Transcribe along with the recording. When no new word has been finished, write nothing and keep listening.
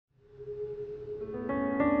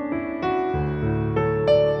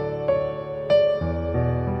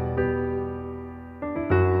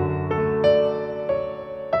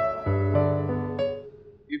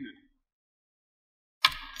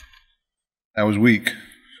That was weak.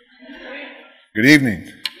 Good evening.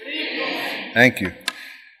 Thank you.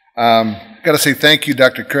 Got to say thank you,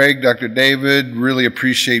 Dr. Craig, Dr. David. Really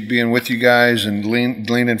appreciate being with you guys and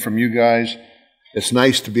gleaning from you guys. It's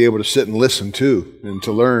nice to be able to sit and listen too and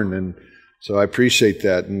to learn, and so I appreciate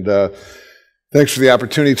that. And thanks for the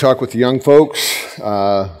opportunity to talk with the young folks,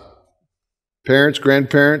 parents,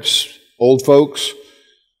 grandparents, old folks.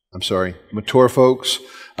 Mature folks.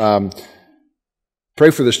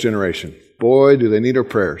 Pray for this generation. Boy, do they need our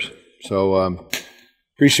prayers. So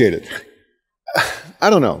appreciate it. I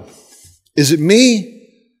don't know. Is it me?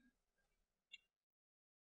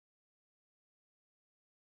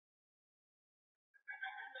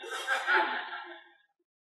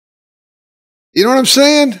 You know what I'm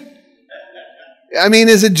saying? I mean,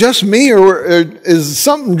 is it just me, or is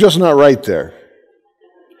something just not right there?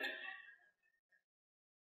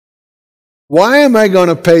 Why am I going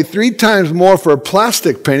to pay 3 times more for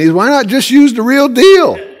plastic pennies? Why not just use the real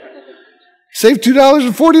deal? Save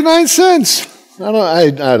 $2.49.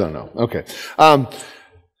 I don't know. Okay.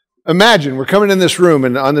 Imagine we're coming in this room,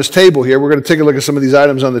 and on this table here, we're going to take a look at some of these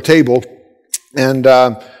items on the table. And,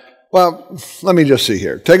 well, let me just see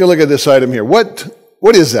here. Take a look at this item here. What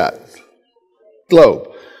is that? Globe.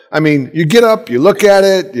 I mean, you get up, you look at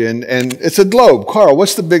it, and it's a globe. Carl,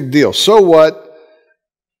 what's the big deal? So what?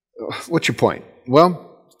 What's your point?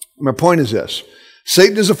 Well, my point is this.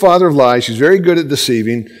 Satan is the father of lies. He's very good at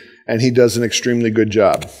deceiving, and he does an extremely good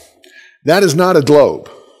job. That is not a globe.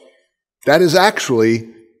 That is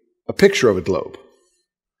actually a picture of a globe.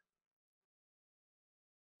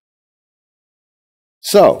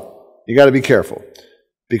 So, you got to be careful,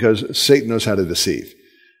 because Satan knows how to deceive.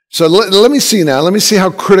 So let me see now. Let me see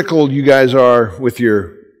how critical you guys are with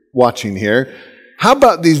your watching here. How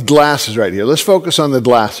about these glasses right here? Let's focus on the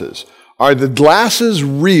glasses. Are the glasses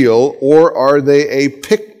real, or are they a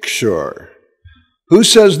picture? Who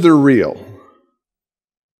says they're real?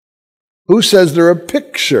 Who says they're a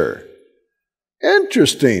picture?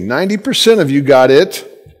 Interesting. 90% of you got it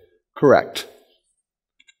correct.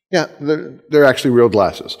 Yeah, they're actually real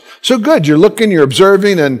glasses. So good. You're looking, you're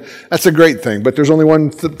observing, and that's a great thing. But there's only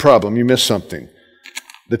one problem. You missed something.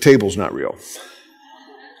 The table's not real.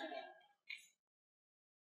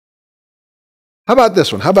 How about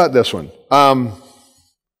this one?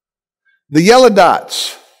 The yellow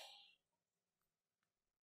dots.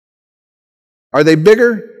 Are they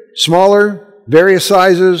bigger, smaller, various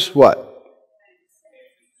sizes? What?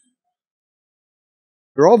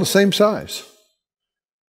 They're all the same size.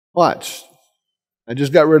 Watch. I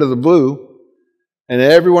just got rid of the blue, and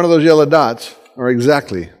every one of those yellow dots are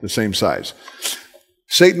exactly the same size.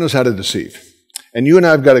 Satan knows how to deceive. And you and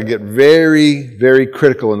I have got to get very, very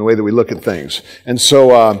critical in the way that we look at things. And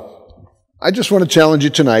so I just want to challenge you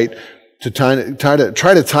tonight to try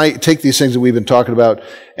to take these things that we've been talking about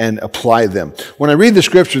and apply them. When I read the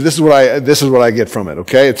scripture, this is what I get from it,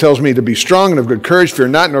 okay? It tells me to be strong and of good courage, fear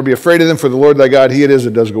not, nor be afraid of them, for the Lord thy God, he it is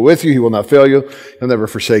that does go with you. He will not fail you. He'll never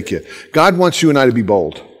forsake you. God wants you and I to be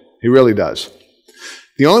bold. He really does.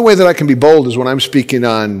 The only way that I can be bold is when I'm speaking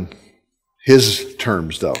on his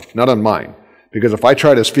terms, though, not on mine. Because if I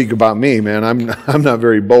try to speak about me, man, I'm not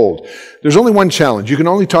very bold. There's only one challenge. You can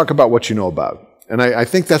only talk about what you know about. And I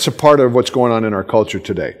think that's a part of what's going on in our culture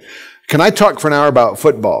today. Can I talk for an hour about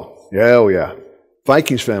football? Yeah, oh yeah.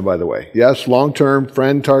 Vikings fan, by the way. Yes, long-term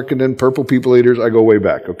friend, Tarkenton, Purple People Eaters. I go way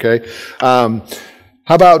back, okay? How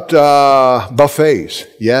about buffets?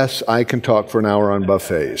 Yes, I can talk for an hour on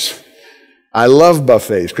buffets. I love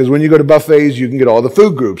buffets because when you go to buffets, you can get all the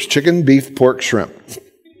food groups: chicken, beef, pork, shrimp.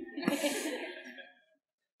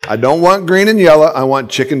 I don't want green and yellow. I want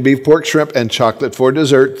chicken, beef, pork, shrimp, and chocolate for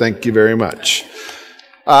dessert. Thank you very much.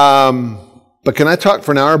 But can I talk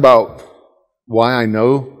for an hour about why I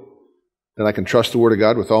know that I can trust the Word of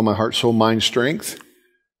God with all my heart, soul, mind, strength?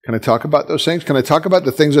 Can I talk about those things? Can I talk about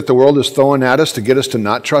the things that the world is throwing at us to get us to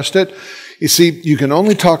not trust it? You see, you can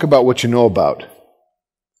only talk about what you know about.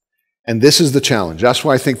 And this is the challenge. That's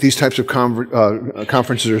why I think these types of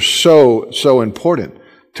conferences are so important,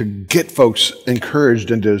 to get folks encouraged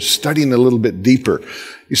into studying a little bit deeper.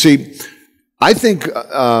 You see, I think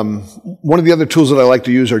one of the other tools that I like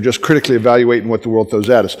to use are just critically evaluating what the world throws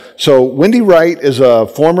at us. So Wendy Wright is a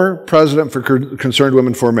former president for Concerned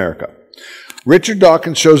Women for America. Richard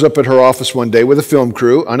Dawkins shows up at her office one day with a film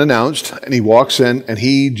crew, unannounced, and he walks in, and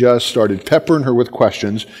he just started peppering her with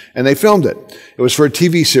questions, and they filmed it. It was for a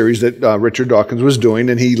TV series that Richard Dawkins was doing,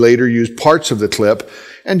 and he later used parts of the clip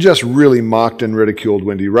and just really mocked and ridiculed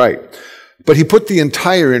Wendy Wright. But he put the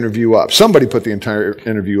entire interview up. Somebody put the entire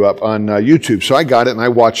interview up on YouTube, so I got it, and I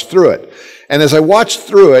watched through it. And as I watched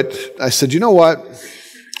through it, I said, you know what?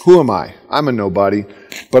 Who am I? I'm a nobody.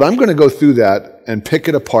 But I'm going to go through that and pick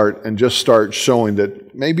it apart and just start showing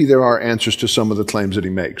that maybe there are answers to some of the claims that he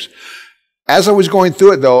makes. As I was going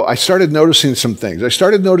through it, though, I started noticing some things. I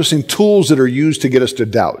started noticing tools that are used to get us to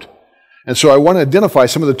doubt. And so I want to identify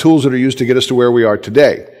some of the tools that are used to get us to where we are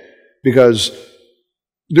today, because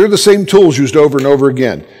they're the same tools used over and over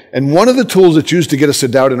again. And one of the tools that's used to get us to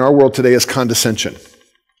doubt in our world today is condescension.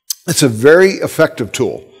 It's a very effective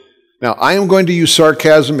tool. Now, I am going to use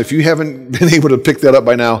sarcasm. If you haven't been able to pick that up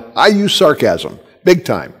by now, I use sarcasm, big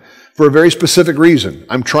time, for a very specific reason.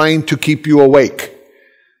 I'm trying to keep you awake.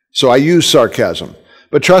 So I use sarcasm.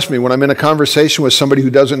 But trust me, when I'm in a conversation with somebody who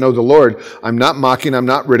doesn't know the Lord, I'm not mocking, I'm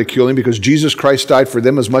not ridiculing, because Jesus Christ died for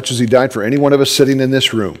them as much as he died for any one of us sitting in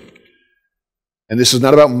this room. And this is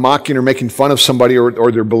not about mocking or making fun of somebody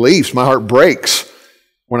or their beliefs. My heart breaks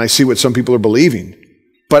when I see what some people are believing.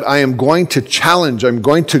 But I am going to challenge, I'm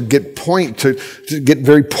going to get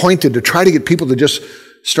very pointed to try to get people to just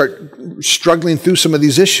start struggling through some of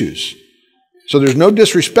these issues. So there's no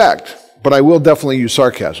disrespect, but I will definitely use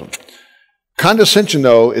sarcasm. Condescension,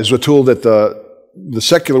 though, is a tool that the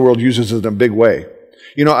secular world uses in a big way.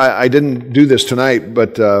 You know, I didn't do this tonight,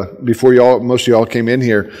 but before most of y'all came in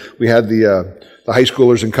here, we had the high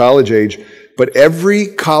schoolers and college age. But every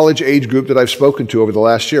college age group that I've spoken to over the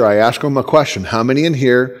last year, I ask them a question. How many in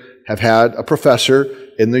here have had a professor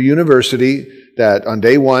in the university that on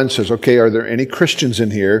day one says, okay, are there any Christians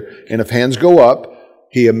in here? And if hands go up,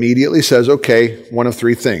 he immediately says, okay, one of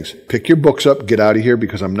three things. Pick your books up, get out of here,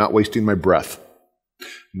 because I'm not wasting my breath.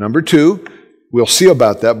 Number two, we'll see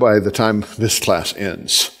about that by the time this class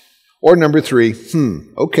ends. Or number three,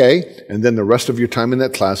 okay, and then the rest of your time in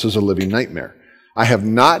that class is a living nightmare. I have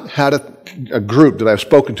not had a group that I've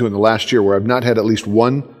spoken to in the last year where I've not had at least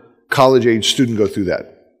one college-age student go through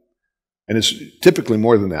that. And it's typically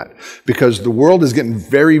more than that, because the world is getting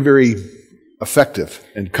very, very effective,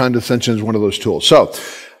 and condescension is one of those tools. So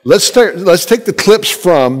let's take the clips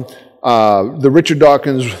from the Richard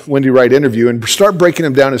Dawkins, Wendy Wright interview and start breaking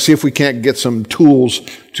them down and see if we can't get some tools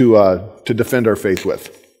to defend our faith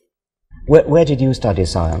with. Where did you study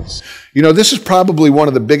science? You know, this is probably one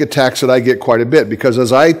of the big attacks that I get quite a bit, because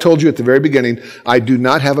as I told you at the very beginning, I do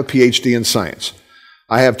not have a PhD in science.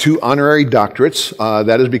 I have 2 honorary doctorates.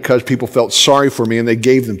 That is because people felt sorry for me and they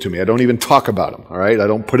gave them to me. I don't even talk about them, all right? I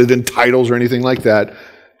don't put it in titles or anything like that.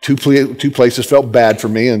 Two places felt bad for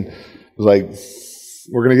me and was like,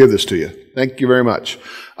 we're going to give this to you. Thank you very much.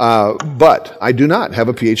 But I do not have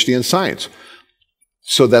a PhD in science.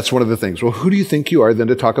 So that's one of the things. Well, who do you think you are then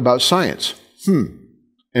to talk about science?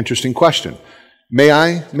 Interesting question. May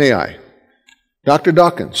I? Dr.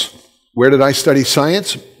 Dawkins, where did I study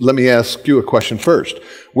science? Let me ask you a question first.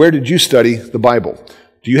 Where did you study the Bible?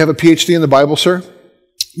 Do you have a PhD in the Bible, sir?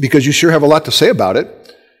 Because you sure have a lot to say about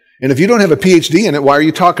it. And if you don't have a PhD in it, why are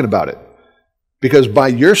you talking about it? Because by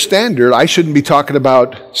your standard, I shouldn't be talking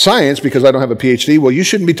about science because I don't have a PhD. Well, you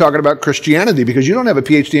shouldn't be talking about Christianity because you don't have a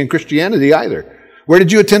PhD in Christianity either. Where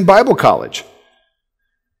did you attend Bible college?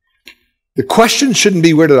 The question shouldn't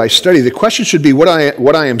be where did I study. The question should be what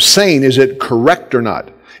I am saying, is it correct or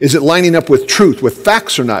not? Is it lining up with truth, with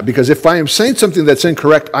facts or not? Because if I am saying something that's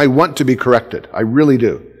incorrect, I want to be corrected. I really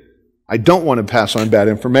do. I don't want to pass on bad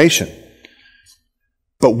information.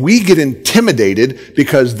 But we get intimidated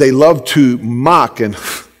because they love to mock and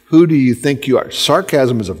who do you think you are?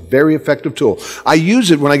 Sarcasm is a very effective tool. I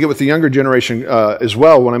use it when I get with the younger generation as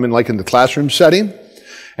well, when I'm in the classroom setting.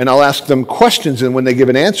 And I'll ask them questions, and when they give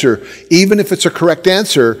an answer, even if it's a correct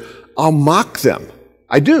answer, I'll mock them.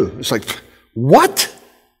 I do. It's like, what?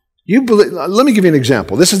 Let me give you an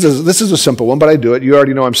example. This is a simple one, but I do it. You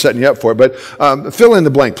already know I'm setting you up for it. But fill in the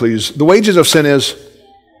blank, please. The wages of sin is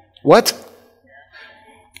what?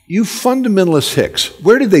 You fundamentalist hicks.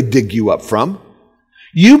 Where did they dig you up from?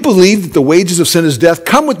 You believe that the wages of sin is death.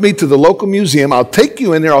 Come with me to the local museum. I'll take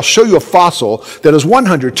you in there. I'll show you a fossil that is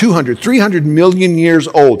 100, 200, 300 million years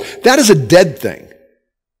old. That is a dead thing.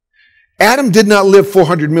 Adam did not live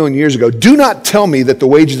 400 million years ago. Do not tell me that the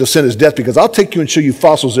wages of sin is death, because I'll take you and show you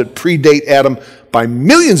fossils that predate Adam by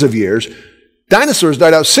millions of years. Dinosaurs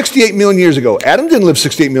died out 68 million years ago. Adam didn't live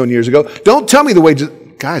 68 million years ago. Don't tell me the wages.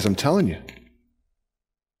 Guys, I'm telling you.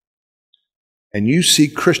 And you see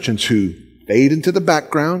Christians who fade into the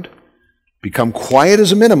background, become quiet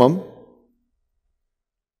as a minimum,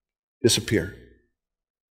 disappear.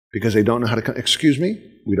 Because they don't know how to, excuse me,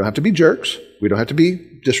 we don't have to be jerks, we don't have to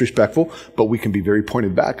be disrespectful, but we can be very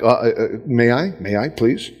pointed back. May I,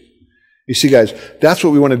 please? You see, guys, that's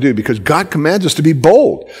what we want to do, because God commands us to be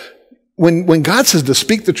bold. When God says to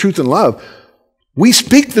speak the truth in love, we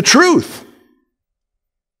speak the truth.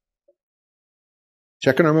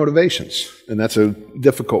 Checking our motivations. And that's a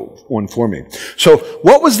difficult one for me. So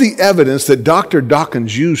what was the evidence that Dr.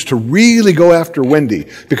 Dawkins used to really go after Wendy?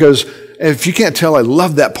 Because if you can't tell, I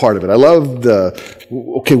love that part of it. I love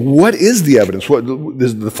okay, what is the evidence? What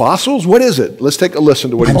is the fossils? What is it? Let's take a listen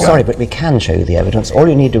to what he's got. I'm sorry, but we can show you the evidence. All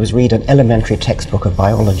you need to do is read an elementary textbook of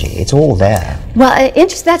biology. It's all there. Well,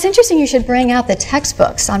 that's interesting you should bring out the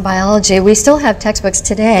textbooks on biology. We still have textbooks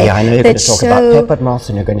today. Yeah, I know you're going to talk about peppered moths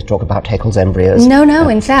and you're going to talk about Haeckel's embryos. No.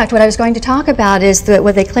 In fact, what I was going to talk about is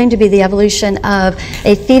what they claim to be the evolution of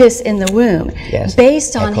a fetus in the womb,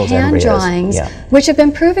 based on Haeckel's hand embryos. drawings, which have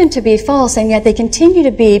been proven to be false, and yet they continue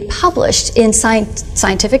to be published in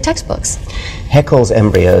scientific textbooks. Haeckel's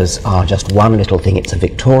embryos are just one little thing. It's a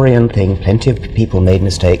Victorian thing. Plenty of people made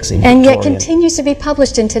mistakes in and yet continues to be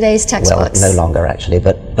published in today's textbooks. Well, no longer actually,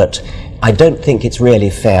 but I don't think it's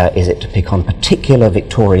really fair, is it, to pick on particular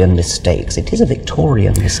Victorian mistakes. It is a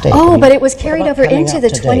Victorian mistake. Oh, but it was carried over into the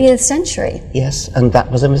 20th century. Yes, and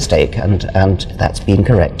that was a mistake, and that's been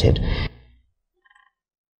corrected.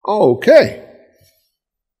 Okay.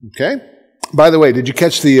 By the way, did you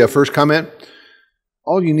catch the first comment?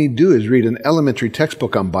 All you need to do is read an elementary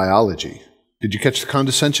textbook on biology. Did you catch the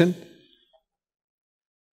condescension?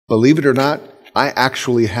 Believe it or not, I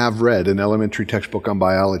actually have read an elementary textbook on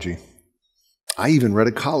biology. I even read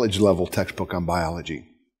a college-level textbook on biology.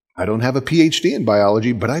 I don't have a PhD in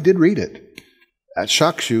biology, but I did read it. That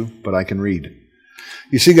shocks you, but I can read.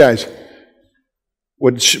 You see, guys,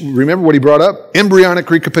 remember what he brought up? Embryonic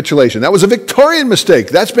recapitulation. That was a Victorian mistake.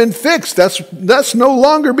 That's been fixed. That's no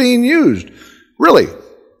longer being used. Really?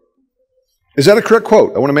 Is that a correct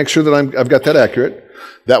quote? I want to make sure that I've got that accurate.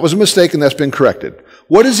 That was a mistake and that's been corrected.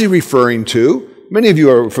 What is he referring to? Many of you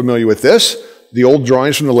are familiar with this. The old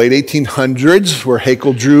drawings from the late 1800s where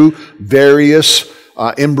Haeckel drew various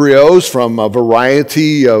embryos from a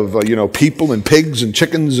variety of people and pigs and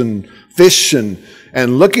chickens and fish and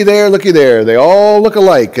looky there, they all look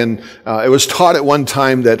alike. And it was taught at one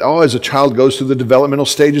time that, as a child goes through the developmental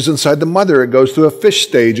stages inside the mother, it goes through a fish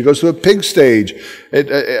stage, it goes through a pig stage.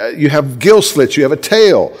 You have gill slits, you have a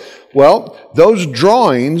tail. Well, those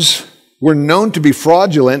drawings were known to be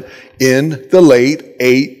fraudulent in the late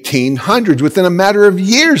 1800s. Within a matter of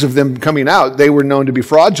years of them coming out, they were known to be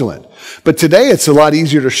fraudulent. But today it's a lot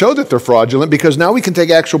easier to show that they're fraudulent because now we can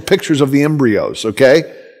take actual pictures of the embryos,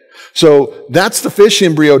 okay? So that's the fish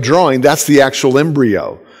embryo drawing. That's the actual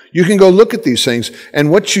embryo. You can go look at these things,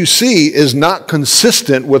 and what you see is not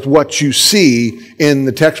consistent with what you see in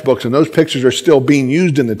the textbooks, and those pictures are still being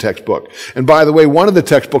used in the textbook. And by the way, one of the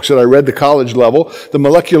textbooks that I read, the college level, the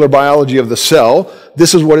molecular biology of the cell,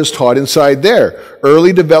 this is what is taught inside there.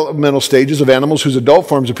 Early developmental stages of animals whose adult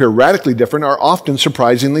forms appear radically different are often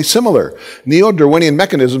surprisingly similar. Neo-Darwinian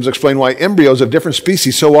mechanisms explain why embryos of different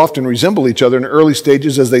species so often resemble each other in early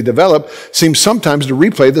stages as they develop, seem sometimes to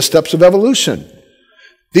replay the steps of evolution.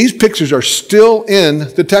 These pictures are still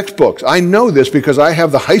in the textbooks. I know this because I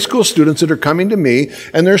have the high school students that are coming to me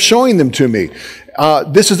and they're showing them to me.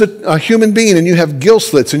 This is a human being and you have gill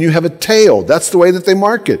slits and you have a tail. That's the way that they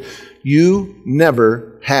mark it. You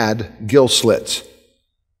never had gill slits.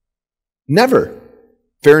 Never.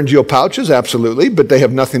 Pharyngeal pouches, absolutely, but they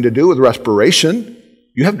have nothing to do with respiration.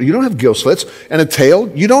 You don't have gill slits. And a tail,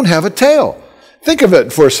 you don't have a tail. Think of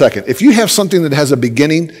it for a second. If you have something that has a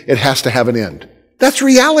beginning, it has to have an end. That's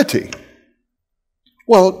reality.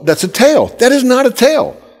 Well, that's a tail. That is not a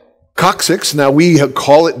tail. Coccyx, now we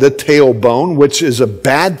call it the tailbone, which is a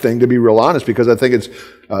bad thing, to be real honest, because I think it's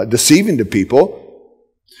deceiving to people.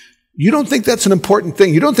 You don't think that's an important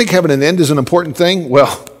thing? You don't think having an end is an important thing?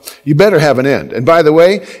 Well, you better have an end. And by the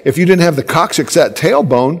way, if you didn't have the coccyx, that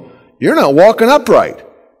tailbone, you're not walking upright.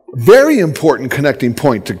 Very important connecting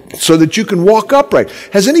point so that you can walk upright.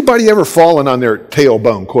 Has anybody ever fallen on their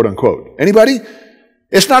tailbone, quote unquote? Anybody?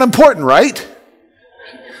 It's not important, right?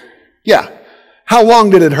 Yeah. How long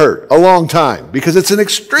did it hurt? A long time, because it's an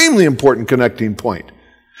extremely important connecting point.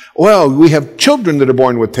 Well, we have children that are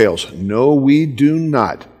born with tails. No, we do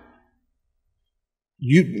not.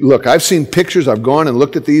 Look, I've seen pictures, I've gone and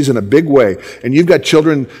looked at these in a big way, and you've got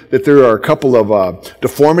children that there are a couple of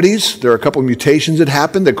deformities, there are a couple of mutations that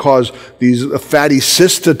happen that cause these fatty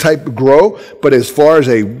cysts to grow, but as far as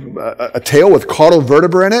a tail with caudal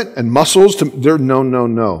vertebra in it and muscles,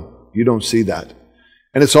 no, you don't see that.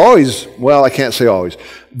 And it's always, well, I can't say always,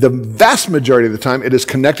 the vast majority of the time it is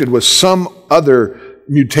connected with some other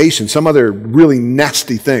mutation, some other really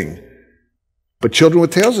nasty thing. But children with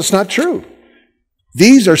tails, it's not true.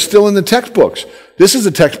 These are still in the textbooks. This is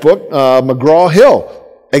a textbook, McGraw-Hill.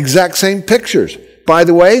 Exact same pictures. By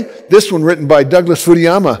the way, this one written by Douglas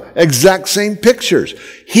Fujiyama, exact same pictures.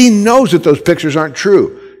 He knows that those pictures aren't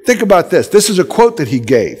true. Think about this. This is a quote that he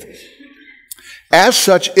gave. As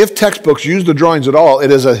such, if textbooks use the drawings at all,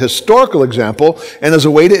 it is a historical example and is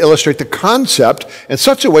a way to illustrate the concept in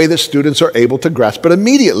such a way that students are able to grasp it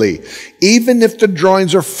immediately. Even if the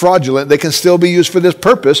drawings are fraudulent, they can still be used for this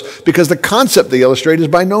purpose because the concept they illustrate is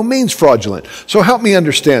by no means fraudulent. So help me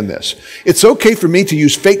understand this. It's okay for me to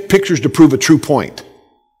use fake pictures to prove a true point.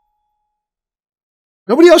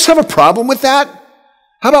 Nobody else have a problem with that?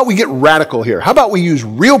 How about we get radical here? How about we use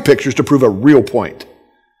real pictures to prove a real point?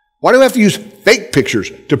 Why do we have to use fake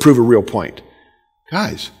pictures to prove a real point?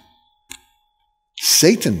 Guys,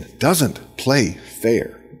 Satan doesn't play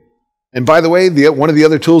fair. And by the way, one of the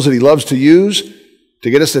other tools that he loves to use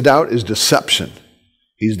to get us to doubt is deception.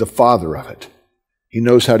 He's the father of it. He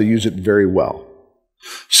knows how to use it very well.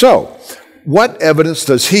 So, what evidence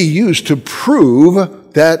does he use to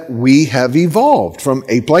prove that we have evolved from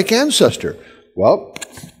ape-like ancestor? Well,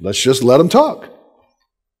 let's just let him talk.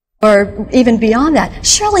 Or even beyond that,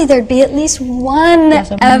 surely there'd be at least one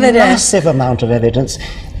evidence. Massive amount of evidence.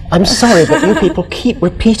 I'm sorry, but you people keep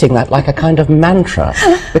repeating that like a kind of mantra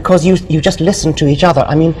because you just listen to each other.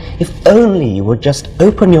 I mean, if only you would just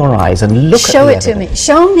open your eyes and look at the evidence. Show it to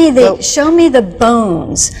me. Show me the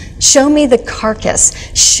bones. Show me the carcass.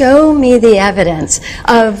 Show me the evidence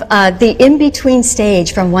of the in-between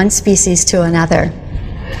stage from one species to another.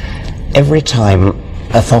 Every time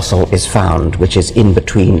a fossil is found which is in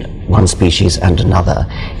between one species and another,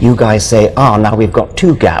 you guys say, now we've got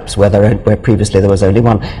two gaps where previously there was only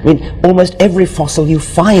one. I mean, almost every fossil you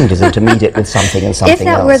find is intermediate with something and something else. If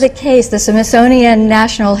that were the case, the Smithsonian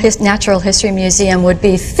Natural History Museum would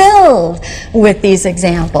be filled with these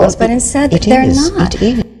examples, but instead they're not.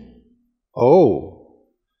 Oh,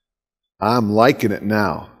 I'm liking it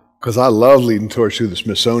now, because I love leading tours through the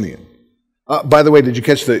Smithsonian. By the way, did you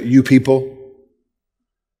catch the you people?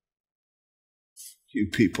 You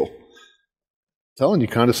people. I'm telling you,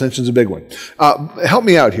 condescension's a big one. Help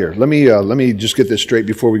me out here. Let me just get this straight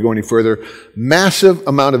before we go any further. Massive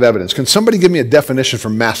amount of evidence. Can somebody give me a definition for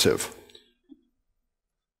massive?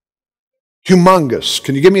 Humongous.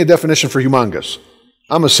 Can you give me a definition for humongous?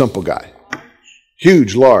 I'm a simple guy.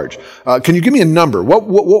 Huge, large. Can you give me a number? What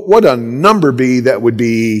would a number be that would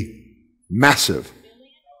be massive?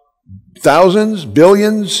 Thousands?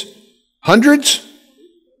 Billions? Hundreds?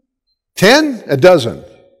 10? A dozen.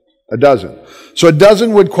 A dozen. So a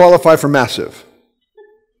dozen would qualify for massive.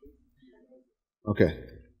 Okay.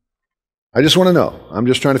 I just want to know. I'm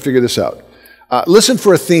just trying to figure this out. Listen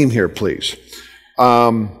for a theme here, please.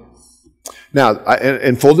 Now,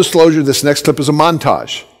 in full disclosure, this next clip is a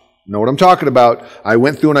montage. You know what I'm talking about. I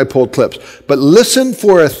went through and I pulled clips. But listen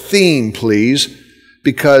for a theme, please,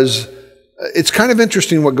 because it's kind of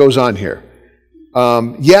interesting what goes on here.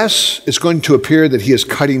 Yes, it's going to appear that he is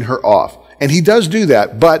cutting her off. And he does do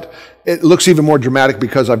that, but it looks even more dramatic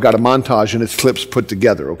because I've got a montage and it's clips put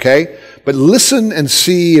together, okay? But listen and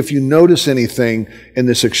see if you notice anything in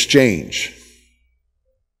this exchange.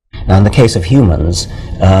 Now, in the case of humans,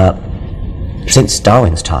 since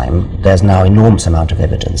Darwin's time, there's now enormous amount of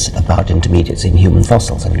evidence about intermediates in human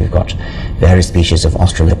fossils. I mean, we've got various species of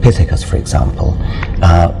Australopithecus, for example,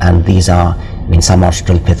 and these are, I mean, some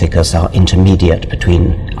Australopithecus are intermediate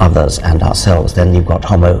between others and ourselves. Then you've got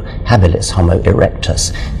Homo habilis, Homo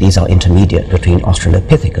erectus. These are intermediate between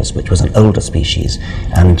Australopithecus, which was an older species,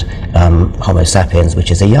 and Homo sapiens,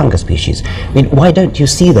 which is a younger species. I mean, why don't you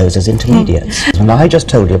see those as intermediates? And I just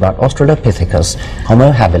told you about Australopithecus,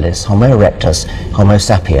 Homo habilis, Homo erectus, Homo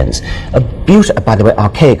sapiens. By the way,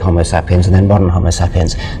 archaic Homo sapiens and then modern Homo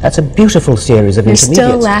sapiens. That's a beautiful series of intermediates. You're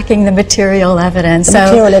still lacking the material evidence. The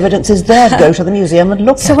material evidence is there. Go to the museum and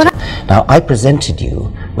look at it. Now, I presented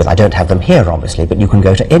you with, I don't have them here obviously, but you can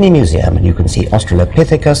go to any museum and you can see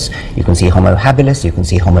Australopithecus, you can see Homo habilis, you can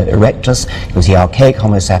see Homo erectus, you can see archaic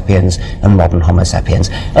Homo sapiens and modern Homo sapiens.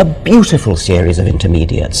 A beautiful series of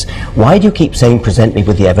intermediates. Why do you keep saying present me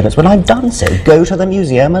with the evidence when I've done so? Go to the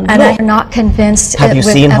museum and look. And I'm not convinced have you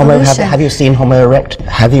seen evolution. Have you seen Homo erectus?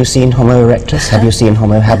 Have you seen Homo erectus? Have you seen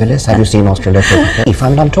Homo habilis? Have you seen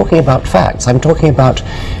Australopithecus? I'm talking about facts. I'm talking about,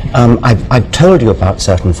 I've told you about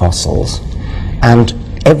certain fossils, and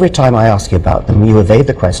every time I ask you about them, you evade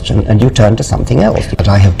the question and you turn to something else. But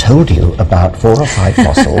I have told you about 4 or 5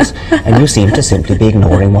 fossils, and you seem to simply be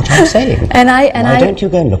ignoring what I'm saying. Why don't you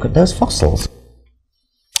go and look at those fossils?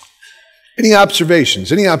 Any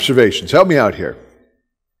observations? Any observations? Help me out here.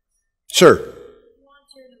 Sir.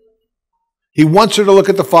 He wants her to look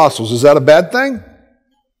at the fossils. Is that a bad thing?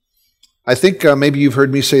 I think maybe you've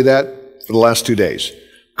heard me say that for the last 2 days.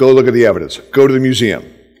 Go look at the evidence. Go to the museum.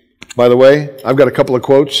 By the way, I've got a couple of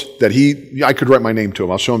quotes that I could write my name to them.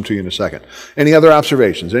 I'll show them to you in a second. Any other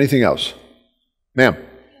observations? Anything else? Ma'am?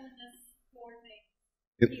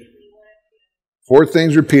 4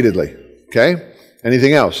 things repeatedly. Okay?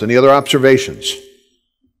 Anything else? Any other observations?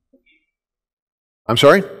 I'm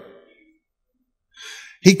sorry?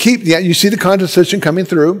 You see the condescension coming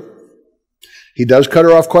through. He does cut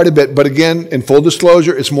her off quite a bit, but again, in full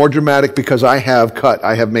disclosure, it's more dramatic because I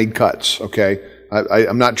have made cuts, okay?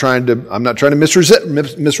 I'm not trying to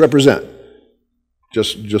misrepresent.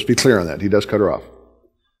 Just be clear on that. He does cut her off.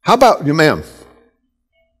 How about you, ma'am?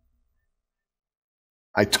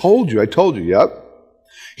 I told you, yep.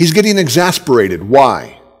 He's getting exasperated.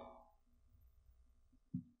 Why?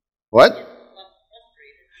 What?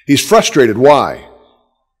 He's frustrated. Why?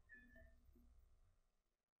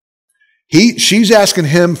 She's asking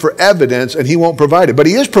him for evidence and he won't provide it, but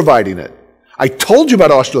he is providing it. I told you about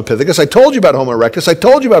Australopithecus. I told you about Homo erectus. I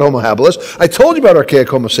told you about Homo habilis. I told you about archaic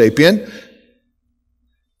Homo sapien.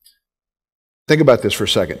 Think about this for a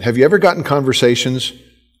second. Have you ever gotten conversations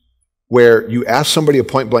where you ask somebody a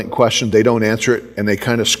point-blank question, they don't answer it, and they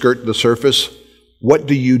kind of skirt the surface? What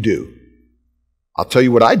do? I'll tell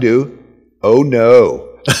you what I do. Oh,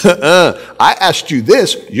 no. I asked you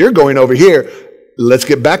this. You're going over here. Let's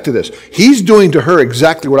get back to this. He's doing to her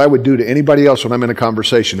exactly what I would do to anybody else when I'm in a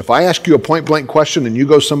conversation. If I ask you a point-blank question and you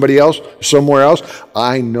go somewhere else,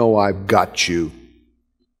 I know I've got you.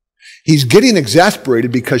 He's getting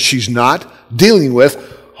exasperated because she's not dealing with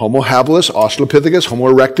Homo habilis, Australopithecus,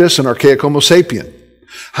 Homo erectus, and archaic Homo sapien.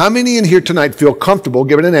 How many in here tonight feel comfortable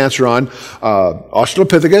giving an answer on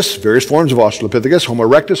Australopithecus, various forms of Australopithecus, Homo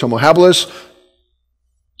erectus, Homo habilis?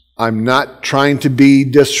 I'm not trying to be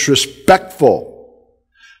disrespectful.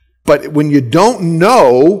 But when you don't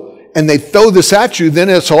know and they throw this at you, then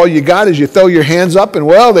it's all you got is you throw your hands up and,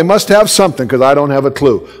 well, they must have something because I don't have a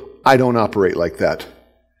clue. I don't operate like that.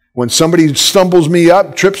 When somebody stumbles me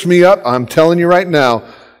up, trips me up, I'm telling you right now,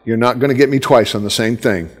 you're not going to get me twice on the same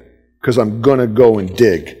thing because I'm going to go and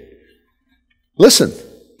dig. Listen.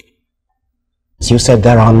 You said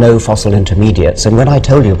there are no fossil intermediates, and when I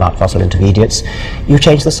told you about fossil intermediates, you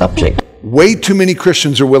changed the subject. Way too many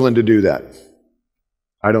Christians are willing to do that.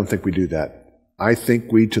 I don't think we do that. I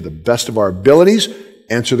think we, to the best of our abilities,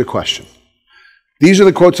 answer the question. These are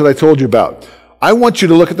the quotes that I told you about. I want you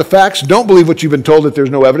to look at the facts. Don't believe what you've been told that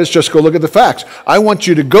there's no evidence. Just go look at the facts. I want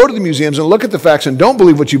you to go to the museums and look at the facts and don't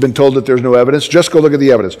believe what you've been told that there's no evidence. Just go look at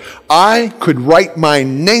the evidence. I could write my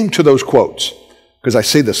name to those quotes because I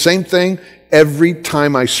say the same thing every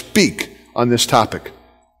time I speak on this topic.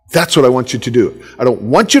 That's what I want you to do. I don't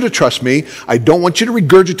want you to trust me. I don't want you to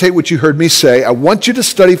regurgitate what you heard me say. I want you to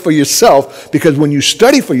study for yourself, because when you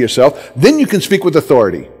study for yourself, then you can speak with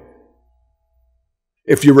authority.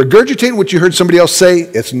 If you're regurgitating what you heard somebody else say,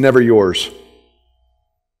 it's never yours.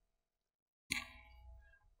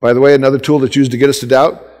 By the way, another tool that's used to get us to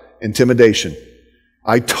doubt, intimidation.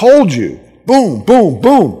 I told you. Boom, boom,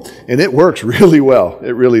 boom. And it works really well.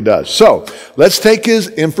 It really does. So, let's take his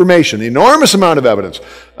information. Enormous amount of evidence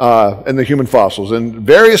in the human fossils. And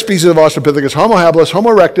various species of Australopithecus, Homo habilis, Homo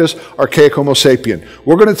erectus, archaic Homo sapien.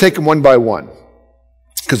 We're going to take them one by one,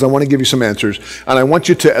 because I want to give you some answers. And I want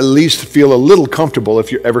you to at least feel a little comfortable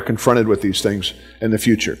if you're ever confronted with these things in the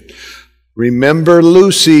future. Remember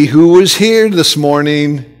Lucy, who was here this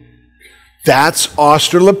morning? That's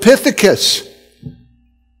Australopithecus.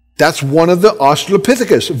 That's one of the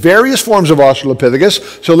Australopithecus, various forms of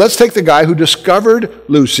Australopithecus. So let's take the guy who discovered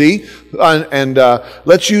Lucy and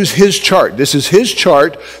let's use his chart. This is his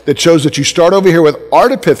chart that shows that you start over here with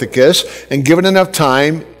Ardipithecus, and given enough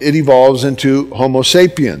time, it evolves into Homo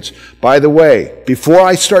sapiens. By the way, before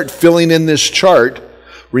I start filling in this chart,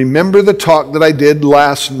 remember the talk that I did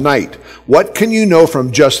last night. What can you know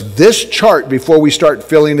from just this chart before we start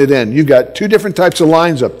filling it in? You've got two different types of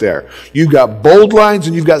lines up there. You've got bold lines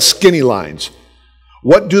and you've got skinny lines.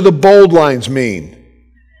 What do the bold lines mean?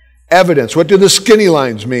 Evidence. What do the skinny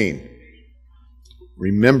lines mean?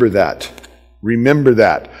 Remember that. Remember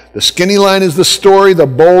that. The skinny line is the story, the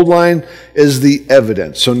bold line is the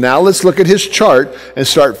evidence. So now let's look at his chart and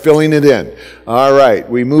start filling it in. All right,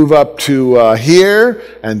 we move up to here,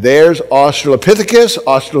 and there's Australopithecus,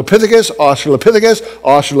 Australopithecus, Australopithecus,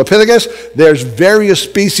 Australopithecus. There's various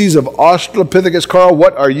species of Australopithecus. Carl,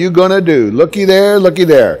 what are you going to do? Looky there, looky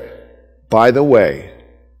there. By the way,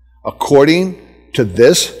 according to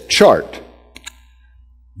this chart,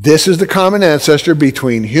 this is the common ancestor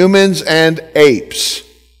between humans and apes.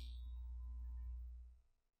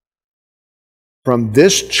 From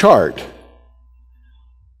this chart,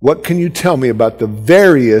 What can you tell me about the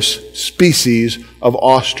various species of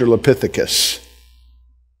Australopithecus?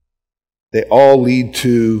 They all lead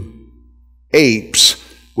to apes,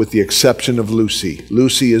 with the exception of Lucy.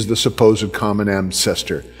 Lucy is the supposed common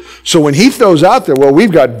ancestor. So when he throws out there, well,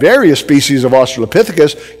 we've got various species of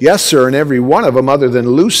Australopithecus, yes, sir, and every one of them, other than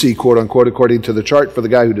Lucy, quote unquote, according to the chart for the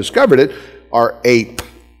guy who discovered it, are ape.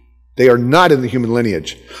 They are not in the human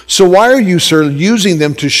lineage. So why are you, sir, using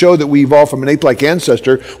them to show that we evolved from an ape-like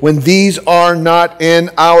ancestor when these are not in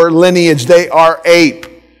our lineage? They are ape.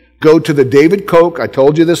 Go to the David Koch, I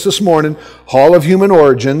told you this morning, Hall of Human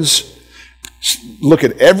Origins. Look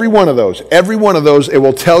at every one of those. Every one of those, it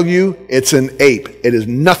will tell you it's an ape. It is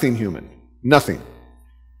nothing human. Nothing.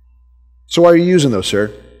 So why are you using those,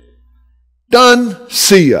 sir? Done.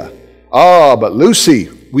 See ya. But Lucy,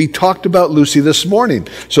 we talked about Lucy this morning.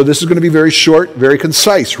 So this is going to be very short, very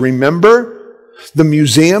concise. Remember the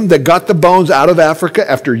museum that got the bones out of Africa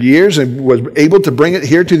after years and was able to bring it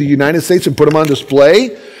here to the United States and put them on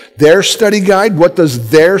display? Their study guide, what does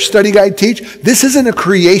their study guide teach? This isn't a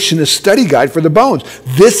creationist study guide for the bones.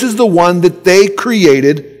 This is the one that they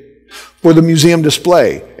created for the museum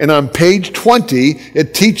display. And on page 20,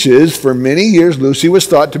 it teaches, for many years, Lucy was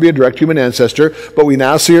thought to be a direct human ancestor, but we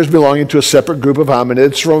now see her as belonging to a separate group of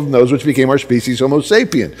hominids from those which became our species, Homo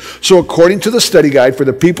sapien. So according to the study guide, for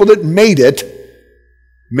the people that made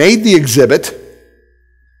the exhibit,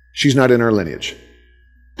 she's not in our lineage.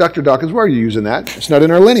 Dr. Dawkins, why are you using that? It's not in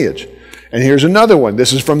our lineage. And here's another one.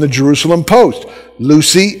 This is from the Jerusalem Post.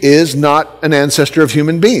 Lucy is not an ancestor of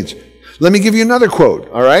human beings. Let me give you another quote,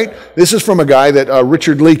 all right? This is from a guy that,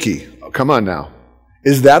 Richard Leakey. Oh, come on now.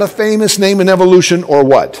 Is that a famous name in evolution or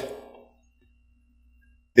what?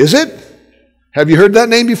 Is it? Have you heard that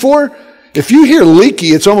name before? If you hear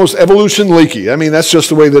Leakey, it's almost evolution Leakey. I mean, that's just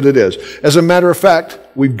the way that it is. As a matter of fact,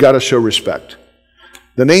 we've got to show respect.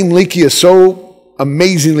 The name Leakey is so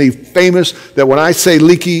amazingly famous that when I say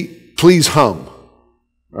Leakey, please hum.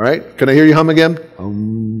 All right? Can I hear you hum again?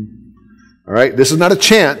 Hum. All right? This is not a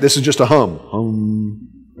chant. This is just a hum. Hum.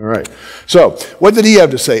 All right. So, what did he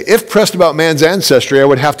have to say? If pressed about man's ancestry, I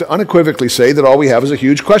would have to unequivocally say that all we have is a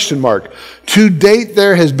huge question mark. To date,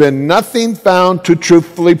 there has been nothing found to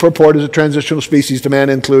truthfully purport as a transitional species to man,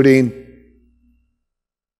 including...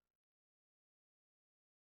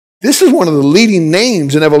 This is one of the leading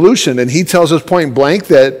names in evolution, and he tells us point blank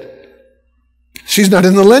that she's not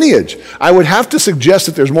in the lineage. I would have to suggest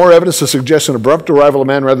that there's more evidence to suggest an abrupt arrival of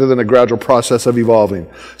man rather than a gradual process of evolving.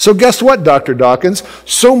 So guess what, Dr. Dawkins?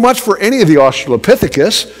 So much for any of the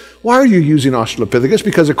Australopithecus. Why are you using Australopithecus?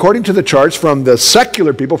 Because according to the charts from the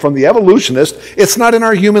secular people, from the evolutionists, it's not in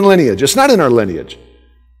our human lineage. It's not in our lineage.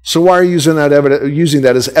 So why are you using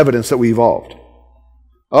that as evidence that we evolved?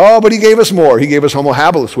 Oh, but he gave us more. He gave us Homo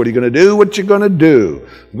habilis. What are you going to do? What you going to do?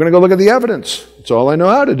 I'm going to go look at the evidence. That's all I know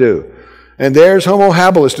how to do. And there's Homo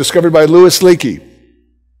habilis, discovered by Louis Leakey.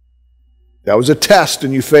 That was a test,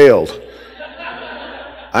 and you failed.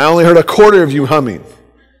 I only heard a quarter of you humming.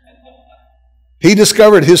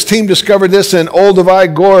 His team discovered this in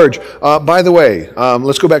Olduvai Gorge. By the way,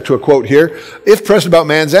 let's go back to a quote here. If pressed about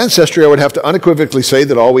man's ancestry, I would have to unequivocally say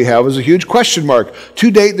that all we have is a huge question mark. To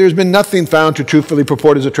date, there's been nothing found to truthfully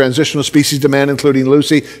purport as a transitional species to man, including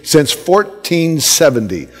Lucy, since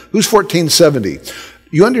 1470. Who's 1470?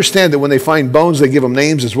 You understand that when they find bones, they give them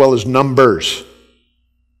names as well as numbers.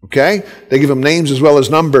 Okay? They give them names as well as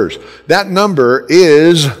numbers. That number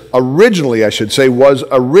was originally assigned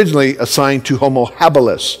to Homo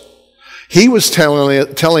habilis. He was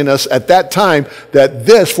telling us at that time that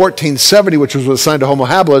this 1470, which was assigned to Homo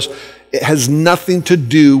habilis, it has nothing to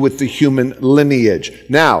do with the human lineage.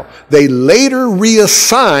 Now, they later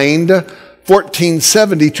reassigned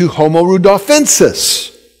 1470 to Homo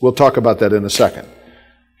rudolfensis. We'll talk about that in a second.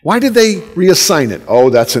 Why did they reassign it? Oh,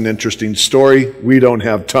 that's an interesting story. We don't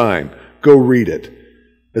have time. Go read it.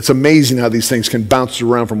 It's amazing how these things can bounce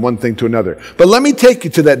around from one thing to another. But let me take you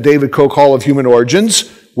to that David Koch Hall of Human Origins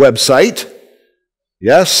website.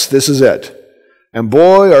 Yes, this is it. And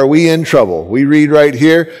boy, are we in trouble. We read right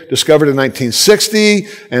here, discovered in 1960,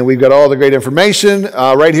 and we've got all the great information.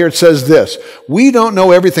 Right here it says this. We don't know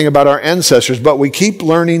everything about our ancestors, but we keep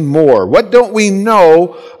learning more. What don't we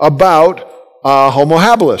know about Homo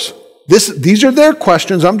habilis? These are their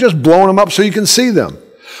questions. I'm just blowing them up so you can see them.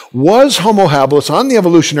 Was Homo habilis on the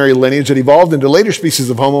evolutionary lineage that evolved into later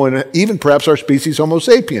species of Homo and even perhaps our species Homo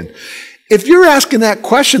sapien? If you're asking that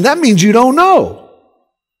question, that means you don't know.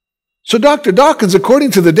 So Dr. Dawkins,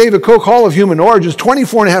 according to the David Koch Hall of Human Origins,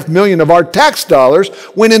 $24.5 million of our tax dollars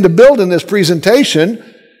went into building this presentation.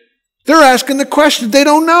 They're asking the question. They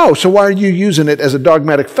don't know. So why are you using it as a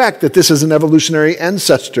dogmatic fact that this is an evolutionary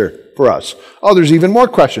ancestor for us? Oh, there's even more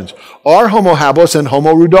questions. Are Homo habilis and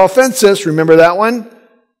Homo rudolfensis, remember that one?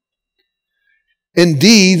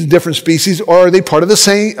 Indeed different species, or are they part of the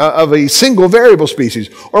same of a single variable species?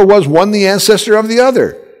 Or was one the ancestor of the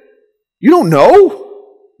other? You don't know?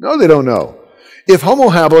 No, they don't know. If Homo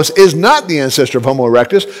habilis is not the ancestor of Homo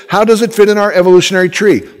erectus, how does it fit in our evolutionary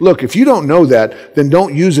tree? Look, if you don't know that, then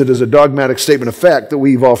don't use it as a dogmatic statement of fact that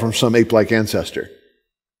we evolved from some ape-like ancestor.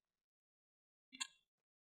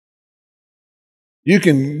 You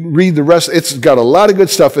can read the rest. It's got a lot of good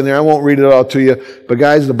stuff in there. I won't read it all to you. But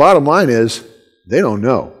guys, the bottom line is, they don't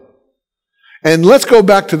know. And let's go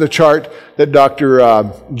back to the chart that Dr.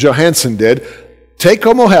 Johansson did. Take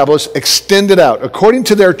Homo habilis, extend it out. According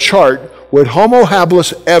to their chart, would Homo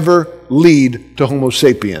habilis ever lead to Homo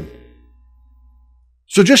sapien?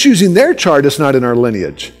 So just using their chart, it's not in our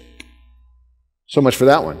lineage. So much for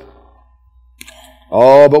that one.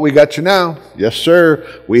 Oh, but we got you now. Yes, sir.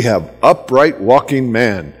 We have upright walking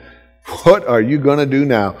man. What are you going to do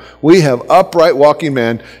now? We have upright walking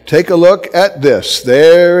man. Take a look at this.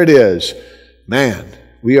 There it is. Man,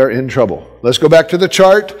 we are in trouble. Let's go back to the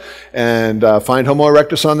chart and find Homo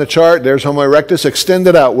erectus on the chart. There's Homo erectus. Extend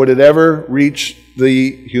it out. Would it ever reach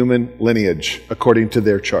the human lineage according to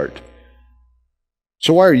their chart?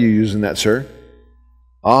 So why are you using that, sir?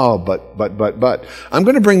 Oh, but. I'm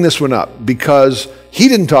going to bring this one up because he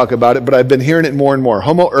didn't talk about it, but I've been hearing it more and more.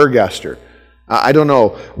 Homo ergaster. I don't know.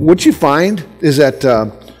 What you find is that,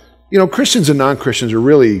 Christians and non-Christians are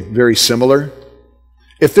really very similar.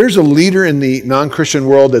 If there's a leader in the non-Christian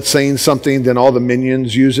world that's saying something, then all the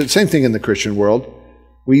minions use it. Same thing in the Christian world.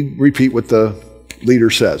 We repeat what the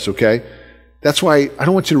leader says, okay? That's why I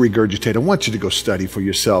don't want you to regurgitate. I want you to go study for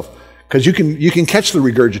yourself because you can catch the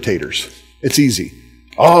regurgitators. It's easy.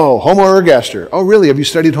 Oh, Homo ergaster. Oh, really? Have you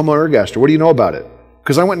studied Homo ergaster? What do you know about it?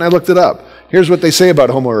 Because I went and I looked it up. Here's what they say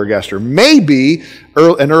about Homo ergaster. Maybe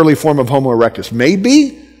an early form of Homo erectus.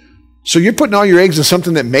 Maybe? So you're putting all your eggs in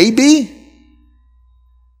something that may be?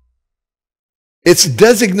 Its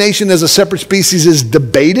designation as a separate species is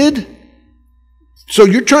debated? So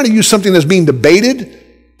you're trying to use something that's being debated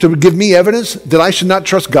to give me evidence that I should not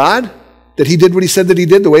trust God? That he did what he said that he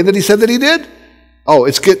did, the way that he said that he did? Oh,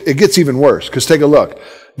 it gets even worse, because take a look.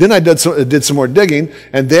 Then I did some more digging,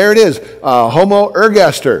 and there it is. Homo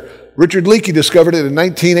ergaster. Richard Leakey discovered it in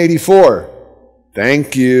 1984.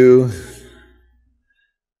 Thank you.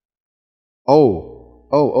 Oh.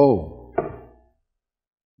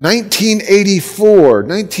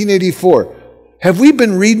 1984. Have we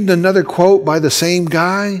been reading another quote by the same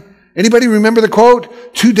guy? Anybody remember the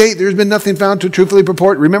quote? To date, there's been nothing found to truthfully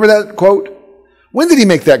purport. Remember that quote? When did he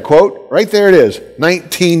make that quote? Right there it is,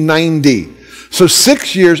 1990. So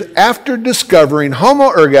 6 years after discovering Homo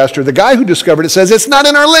ergaster, the guy who discovered it says it's not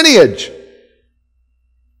in our lineage.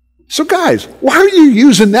 So guys, why are you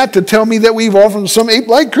using that to tell me that we evolved from some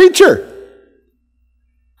ape-like creature?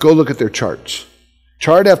 Go look at their charts.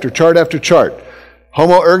 Chart after chart after chart.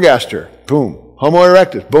 Homo ergaster, boom. Homo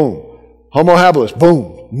erectus, boom. Homo habilis,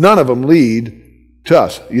 boom. None of them lead to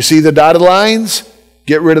us. You see the dotted lines?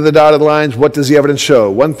 Get rid of the dotted lines. What does the evidence show?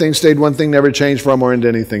 One thing stayed, one thing never changed from or into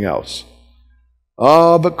anything else.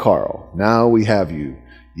 Oh, but Carl, now we have you.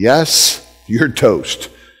 Yes, you're toast.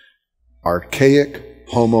 Archaic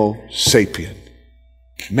Homo sapien.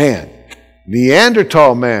 Man.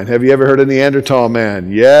 Neanderthal man. Have you ever heard of Neanderthal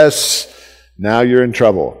man? Yes. Now you're in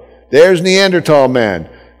trouble. There's Neanderthal man.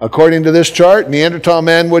 According to this chart, Neanderthal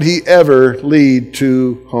man, would he ever lead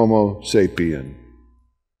to Homo sapien?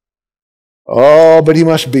 Oh, but he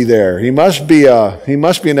must be there. He must be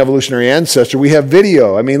an evolutionary ancestor. We have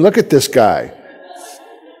video. I mean, look at this guy.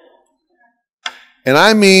 And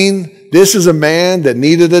I mean, this is a man that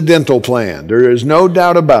needed a dental plan. There is no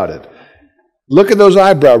doubt about it. Look at those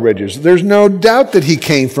eyebrow ridges. There's no doubt that he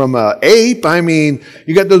came from an ape. I mean,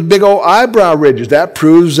 you got those big old eyebrow ridges. That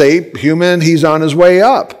proves ape, human, he's on his way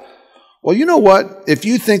up. Well, you know what? If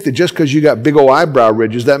you think that just because you got big old eyebrow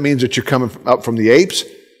ridges, that means that you're coming up from the apes,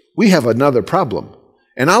 we have another problem.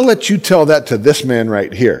 And I'll let you tell that to this man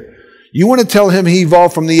right here. You want to tell him he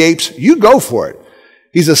evolved from the apes? You go for it.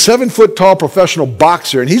 He's a 7-foot-tall professional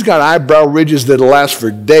boxer, and he's got eyebrow ridges that'll last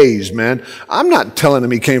for days, man. I'm not telling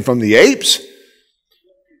him he came from the apes.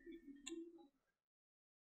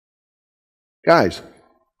 Guys,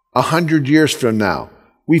 100 years from now,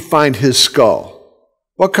 we find his skull.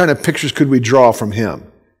 What kind of pictures could we draw from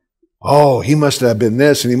him? Oh, he must have been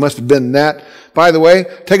this, and he must have been that. By the way,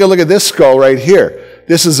 take a look at this skull right here.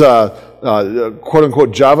 This is a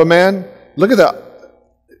quote-unquote Java man. Look at that.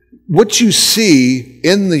 what you see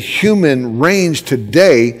in the human range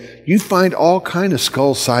today, you find all kind of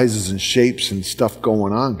skull sizes and shapes and stuff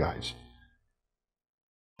going on, guys.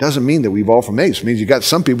 Doesn't mean that we evolved from apes. It means you got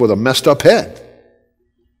some people with a messed up head.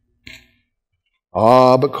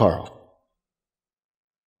 Ah, but Carl.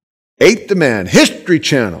 Ape the Man, History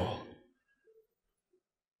Channel.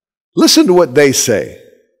 Listen to what they say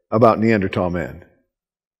about Neanderthal man.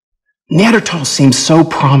 Neanderthal seems so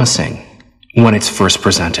promising when it's first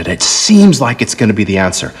presented. It seems like it's going to be the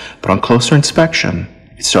answer, but on closer inspection,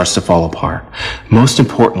 it starts to fall apart. Most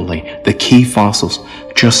importantly, the key fossils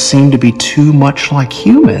just seem to be too much like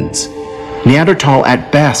humans. Neanderthal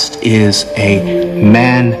at best is a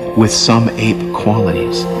man with some ape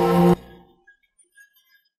qualities.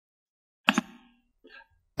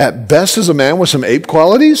 At best is a man with some ape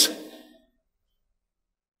qualities?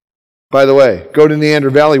 By the way, go to Neander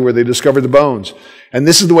Valley where they discovered the bones. And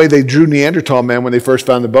this is the way they drew Neanderthal man when they first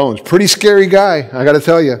found the bones. Pretty scary guy, I got to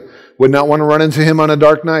tell you. Would not want to run into him on a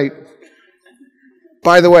dark night.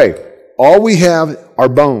 By the way, all we have are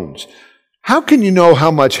bones. How can you know how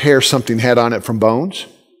much hair something had on it from bones?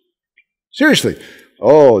 Seriously.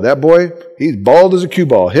 Oh, that boy, he's bald as a cue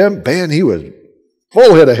ball. Him, man, he was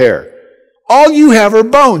full head of hair. All you have are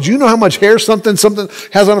bones. You know how much hair something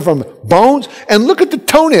has on it from bones? And look at the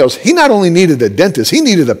toenails. He not only needed a dentist, he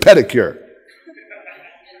needed a pedicure.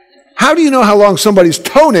 How do you know how long somebody's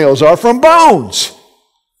toenails are from bones?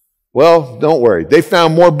 Well, don't worry. They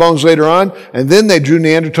found more bones later on, and then they drew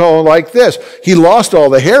Neanderthal like this. He lost all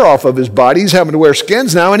the hair off of his body. He's having to wear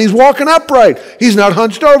skins now, and he's walking upright. He's not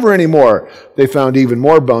hunched over anymore. They found even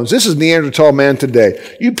more bones. This is Neanderthal man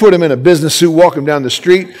today. You put him in a business suit, walk him down the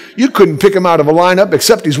street, you couldn't pick him out of a lineup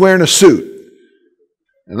except he's wearing a suit.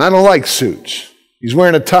 And I don't like suits. He's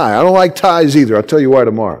wearing a tie. I don't like ties either. I'll tell you why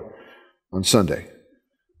tomorrow, on Sunday.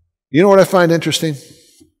 You know what I find interesting?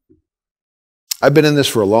 I've been in this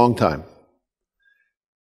for a long time.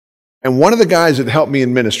 And one of the guys that helped me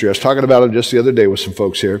in ministry, I was talking about him just the other day with some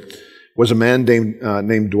folks here, was a man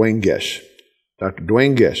named Dwayne Gish. Dr.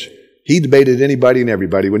 Dwayne Gish. He debated anybody and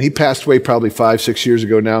everybody. When he passed away probably 5-6 years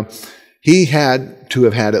ago now, he had to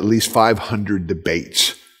have had at least 500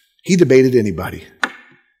 debates. He debated anybody.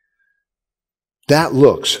 That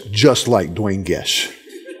looks just like Dwayne Gish.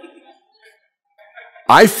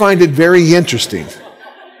 I find it very interesting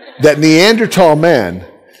that Neanderthal man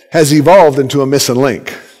has evolved into a missing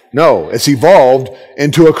link. No, it's evolved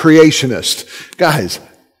into a creationist. Guys,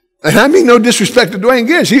 and I mean no disrespect to Dwayne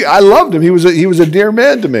Gish. I loved him. He was a dear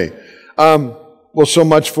man to me. Well, so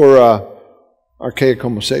much for archaic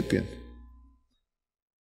Homo sapien.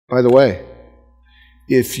 By the way,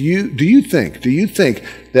 do you think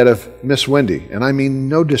that if Miss Wendy, and I mean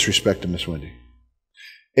no disrespect to Miss Wendy,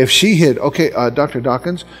 if she had, Dr.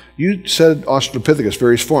 Dawkins, you said Australopithecus,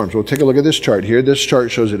 various forms. Well, take a look at this chart here. This chart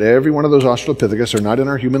shows that every one of those Australopithecus are not in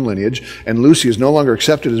our human lineage, and Lucy is no longer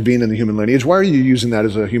accepted as being in the human lineage. Why are you using that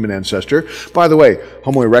as a human ancestor? By the way,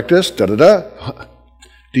 Homo erectus, da-da-da.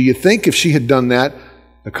 Do you think if she had done that,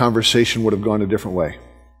 the conversation would have gone a different way?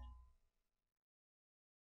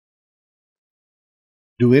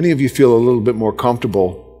 Do any of you feel a little bit more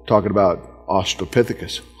comfortable talking about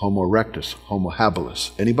Australopithecus, Homo erectus, Homo habilis?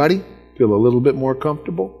 Anybody feel a little bit more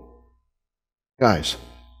comfortable? Guys,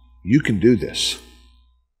 you can do this.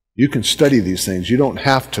 You can study these things. You don't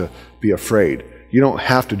have to be afraid. You don't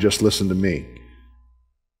have to just listen to me.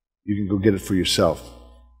 You can go get it for yourself.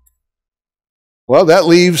 Well, that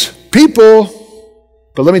leaves people.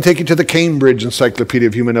 But let me take you to the Cambridge Encyclopedia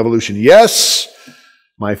of Human Evolution. Yes,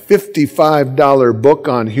 my $55 book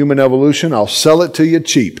on human evolution, I'll sell it to you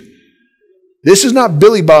cheap. This is not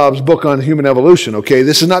Billy Bob's book on human evolution, okay?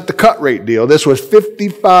 This is not the cut rate deal. This was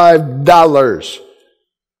 $55.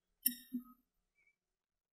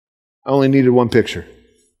 I only needed one picture.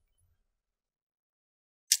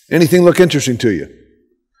 Anything look interesting to you?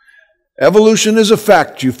 Evolution is a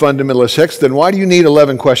fact, you fundamentalist hicks. Then why do you need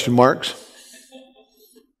 11 question marks?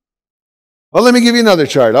 Well, let me give you another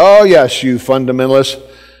chart. Oh, yes, you fundamentalists.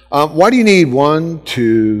 Why do you need 1,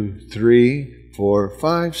 2, 3, 4,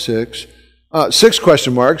 5, 6... 6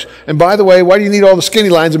 question marks. And by the way, why do you need all the skinny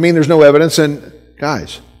lines? I mean, there's no evidence. And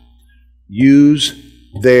guys, use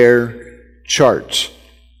their charts.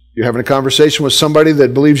 You're having a conversation with somebody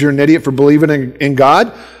that believes you're an idiot for believing in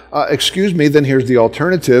God? Excuse me, then here's the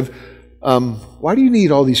alternative. Why do you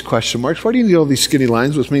need all these question marks? Why do you need all these skinny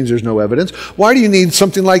lines, which means there's no evidence? Why do you need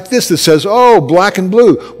something like this that says, oh, black and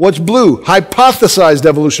blue? What's blue? Hypothesized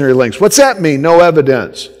evolutionary links. What's that mean? No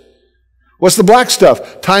evidence. What's the black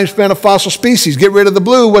stuff? Time span of fossil species. Get rid of the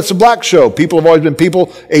blue. What's the black show? People have always been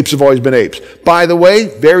people. Apes have always been apes. By the way,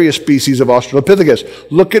 various species of Australopithecus.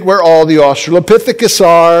 Look at where all the Australopithecus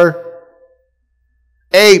are.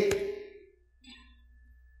 Ape.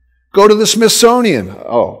 Go to the Smithsonian.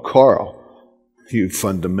 Oh, Carl, you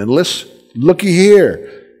fundamentalist. Looky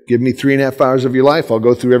here. Give me 3.5 hours of your life. I'll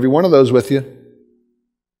go through every one of those with you.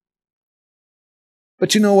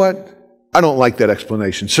 But you know what? I don't like that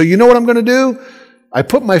explanation. So you know what I'm going to do? I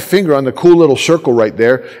put my finger on the cool little circle right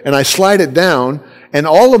there, and I slide it down, and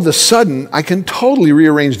all of a sudden, I can totally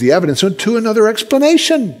rearrange the evidence into another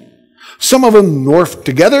explanation. Some of them morph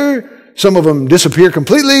together, some of them disappear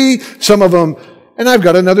completely, some of them, and I've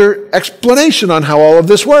got another explanation on how all of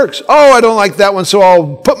this works. Oh, I don't like that one, so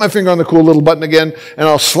I'll put my finger on the cool little button again, and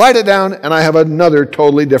I'll slide it down, and I have another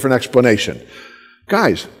totally different explanation.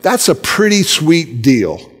 Guys, that's a pretty sweet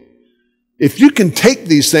deal. If you can take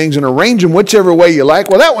these things and arrange them whichever way you like,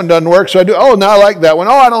 well, that one doesn't work, so I do, oh, now I like that one.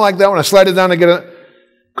 Oh, I don't like that one. I slide it down and get it.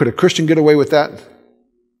 Could a Christian get away with that?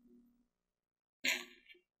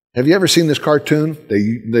 Have you ever seen this cartoon?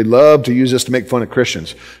 They love to use this to make fun of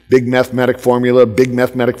Christians. Big mathematic formula,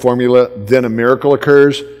 then a miracle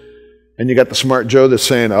occurs, and you got the smart Joe that's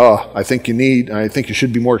saying, oh, I think you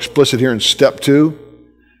should be more explicit here in step 2.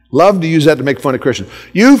 Love to use that to make fun of Christians.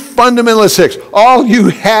 You fundamentalist hicks, all you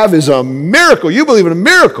have is a miracle. You believe in a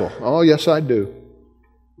miracle. Oh, yes, I do.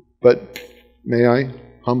 But may I,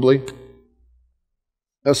 humbly?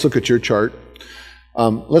 Let's look at your chart.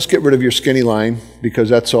 Let's get rid of your skinny line, because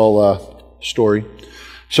that's all story.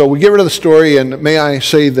 So we get rid of the story, and may I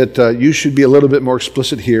say that you should be a little bit more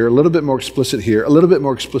explicit here, a little bit more explicit here, a little bit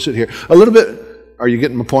more explicit here, a little bit. Are you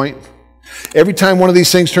getting my point? Every time one of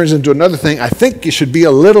these things turns into another thing, I think you should be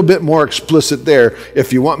a little bit more explicit there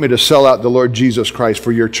if you want me to sell out the Lord Jesus Christ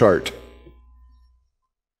for your chart.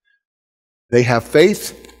 They have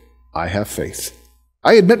faith. I have faith.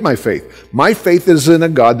 I admit my faith. My faith is in a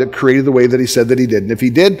God that created the way that He said that He did. And if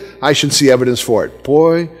He did, I should see evidence for it.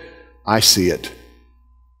 Boy, I see it.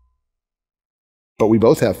 But we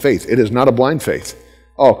both have faith. It is not a blind faith.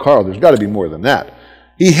 Oh, Carl, there's got to be more than that.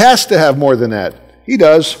 He has to have more than that. He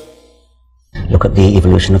does. Look at the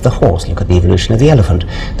evolution of the horse. Look at the evolution of the elephant.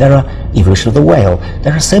 There are evolution of the whale.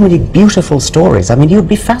 There are so many beautiful stories. I mean, you'd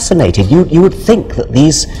be fascinated. You would think that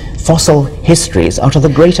these fossil histories are to the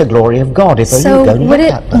greater glory of God if only you go and look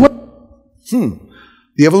at them.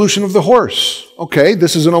 The evolution of the horse. Okay,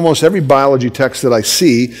 this is in almost every biology text that I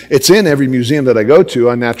see. It's in every museum that I go to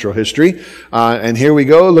on natural history. And here we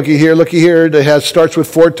go. Looky here, looky here. It starts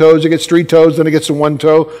with 4 toes. It gets 3 toes. Then it gets to 1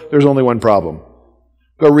 toe. There's only one problem.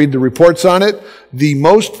 Go read the reports on it. The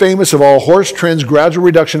most famous of all horse trends, gradual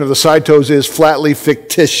reduction of the side toes, is flatly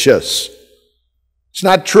fictitious. It's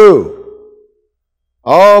not true.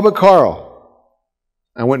 Oh, but Carl,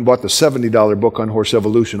 I went and bought the $70 book on horse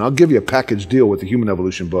evolution. I'll give you a package deal with the human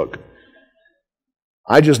evolution book.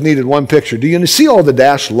 I just needed one picture. Do you see all the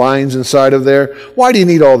dashed lines inside of there? Why do you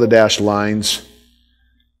need all the dashed lines?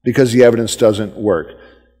 Because the evidence doesn't work.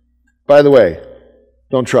 By the way,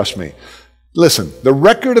 don't trust me. Listen, the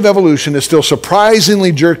record of evolution is still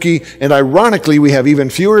surprisingly jerky, and ironically, we have even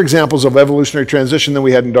fewer examples of evolutionary transition than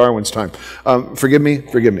we had in Darwin's time. Forgive me.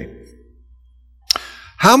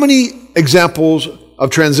 How many examples of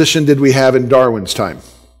transition did we have in Darwin's time?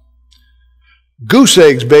 Goose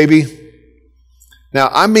eggs, baby. Now,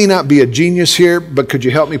 I may not be a genius here, but could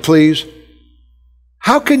you help me, please?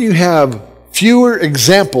 How can you have fewer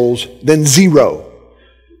examples than 0?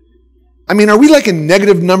 I mean, are we like in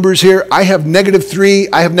negative numbers here? I have -3,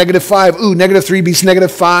 I have -5. Ooh, -3 beats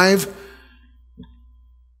 -5.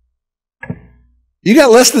 You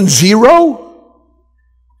got less than 0?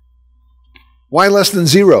 Why less than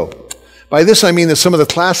 0? By this I mean that some of the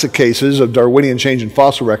classic cases of Darwinian change in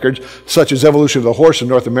fossil records, such as evolution of the horse in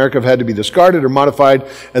North America, have had to be discarded or modified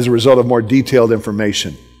as a result of more detailed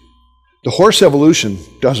information. The horse evolution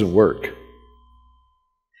doesn't work.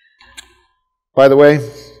 By the way,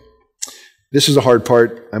 this is the hard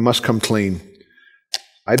part. I must come clean.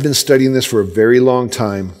 I've been studying this for a very long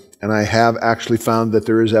time, and I have actually found that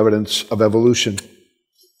there is evidence of evolution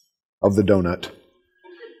of the donut.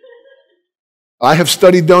 I have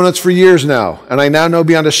studied donuts for years now, and I now know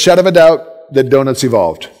beyond a shadow of a doubt that donuts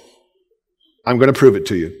evolved. I'm going to prove it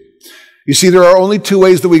to you. You see, there are only 2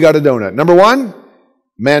 ways that we got a donut. Number 1,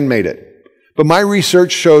 man made it. But my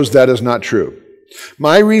research shows that is not true.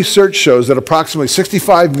 My research shows that approximately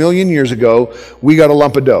 65 million years ago, we got a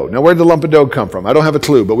lump of dough. Now, where did the lump of dough come from? I don't have a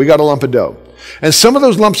clue, but we got a lump of dough. And some of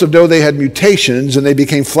those lumps of dough, they had mutations, and they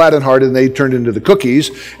became flat and hard, and they turned into the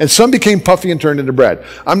cookies. And some became puffy and turned into bread.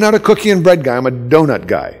 I'm not a cookie and bread guy. I'm a donut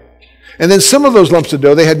guy. And then some of those lumps of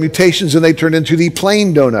dough, they had mutations and they turned into the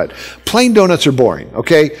plain donut. Plain donuts are boring,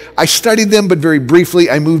 okay? I studied them, but very briefly,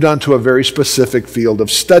 I moved on to a very specific field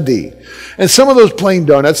of study. And some of those plain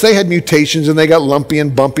donuts, they had mutations and they got lumpy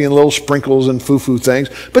and bumpy and little sprinkles and foo-foo things.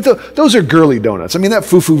 But those are girly donuts. I mean, that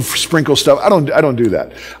foo-foo sprinkle stuff, I don't do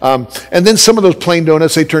that. And then some of those plain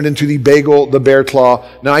donuts, they turned into the bagel, the bear claw.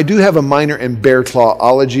 Now, I do have a minor in bear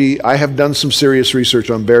clawology. I have done some serious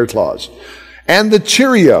research on bear claws. And the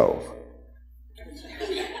Cheerio.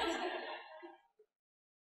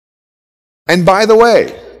 And by the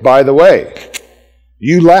way,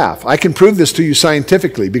 you laugh. I can prove this to you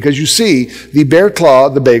scientifically because you see the bear claw,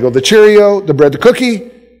 the bagel, the Cheerio, the bread, the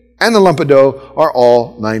cookie, and the lump of dough are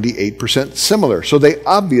all 98% similar. So they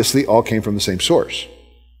obviously all came from the same source.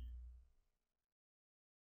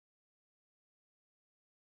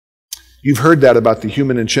 You've heard that about the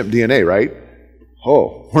human and chimp DNA, right?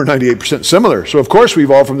 Oh, we're 98% similar. So of course we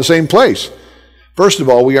evolved from the same place. First of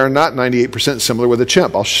all, we are not 98% similar with a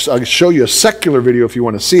chimp. I'll show you a secular video if you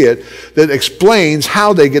want to see it that explains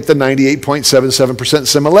how they get the 98.77%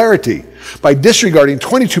 similarity. By disregarding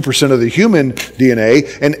 22% of the human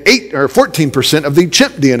DNA and 14% of the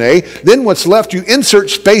chimp DNA, then what's left, you insert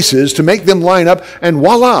spaces to make them line up, and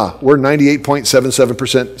voila, we're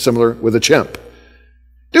 98.77% similar with a chimp.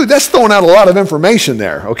 Dude, that's throwing out a lot of information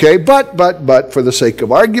there, okay? But for the sake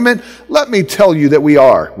of argument, let me tell you that we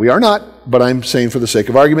are. We are not, but I'm saying for the sake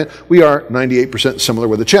of argument, we are 98% similar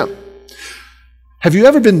with a chimp. Have you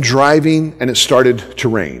ever been driving and it started to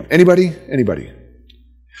rain? Anybody? Anybody?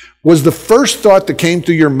 Was the first thought that came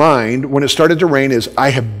through your mind when it started to rain is,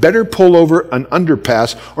 I had better pull over an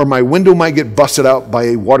underpass or my window might get busted out by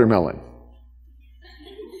a watermelon?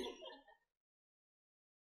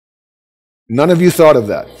 None of you thought of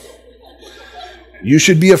that. You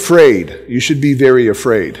should be afraid. You should be very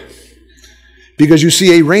afraid. Because you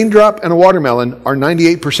see, a raindrop and a watermelon are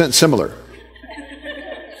 98% similar.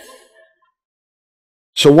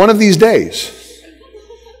 So one of these days,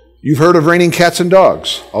 you've heard of raining cats and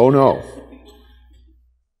dogs. Oh no.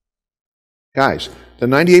 Guys, the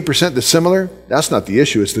 98% that's similar, that's not the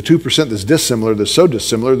issue. It's the 2% that's dissimilar, that's so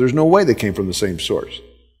dissimilar, there's no way they came from the same source.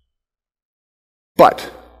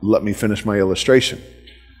 But let me finish my illustration.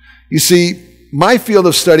 You see, my field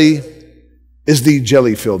of study is the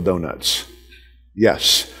jelly-filled donuts.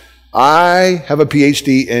 Yes, I have a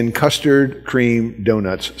PhD in custard cream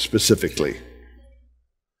donuts specifically.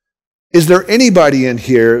 Is there anybody in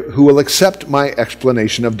here who will accept my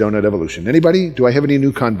explanation of donut evolution? Anybody? Do I have any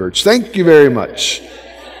new converts? Thank you very much.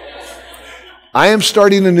 I am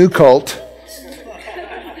starting a new cult.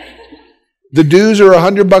 The dues are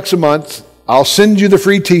 $100 a month. I'll send you the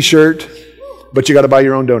free t-shirt, but you got to buy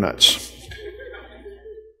your own donuts.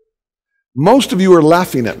 Most of you are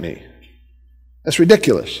laughing at me. That's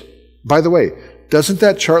ridiculous. By the way, doesn't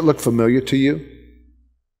that chart look familiar to you?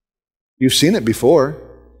 You've seen it before.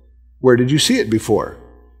 Where did you see it before?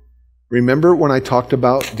 Remember when I talked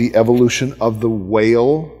about the evolution of the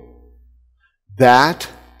whale? That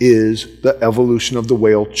is the evolution of the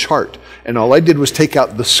whale chart. And all I did was take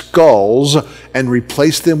out the skulls and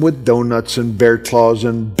replace them with donuts and bear claws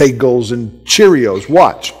and bagels and Cheerios.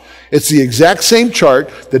 Watch. It's the exact same chart.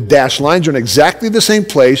 The dashed lines are in exactly the same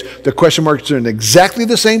place. The question marks are in exactly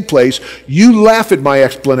the same place. You laugh at my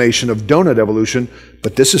explanation of donut evolution,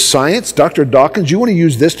 but this is science. Dr. Dawkins, you want to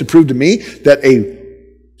use this to prove to me that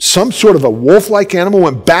some sort of a wolf-like animal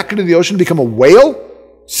went back into the ocean to become a whale?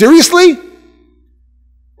 Seriously?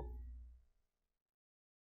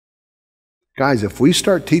 Guys, if we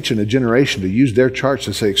start teaching a generation to use their charts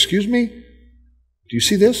and say, excuse me, do you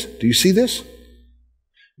see this? Do you see this?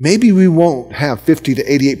 Maybe we won't have 50 to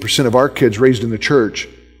 88% of our kids raised in the church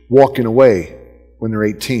walking away when they're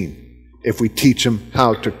 18 if we teach them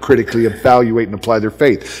how to critically evaluate and apply their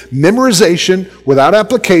faith. Memorization without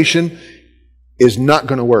application is not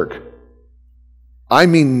going to work. I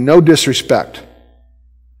mean no disrespect.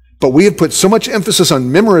 But we have put so much emphasis on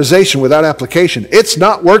memorization without application. It's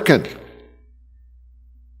not working.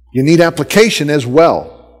 You need application as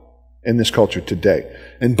well in this culture today.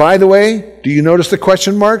 And by the way, do you notice the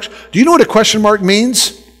question marks? Do you know what a question mark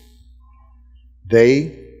means?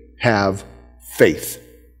 They have faith.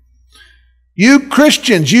 You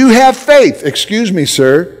Christians, you have faith. Excuse me,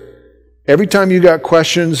 sir. Every time you got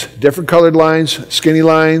questions, different colored lines, skinny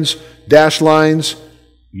lines, dashed lines,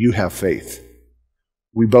 you have faith.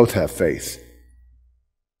 We both have faith.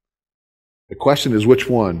 The question is, which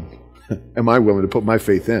one am I willing to put my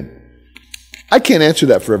faith in? I can't answer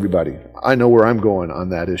that for everybody. I know where I'm going on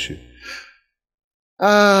that issue.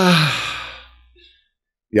 Yeah,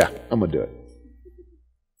 I'm going to do it.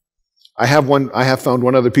 I have found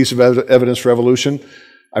one other piece of evidence for evolution.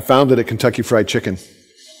 I found it at Kentucky Fried Chicken.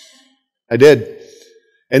 I did.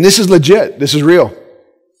 And this is legit. This is real.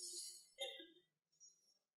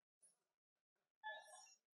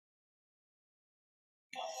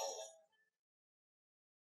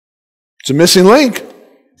 It's a missing link.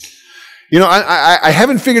 You know, I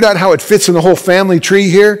haven't figured out how it fits in the whole family tree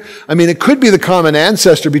here. I mean, it could be the common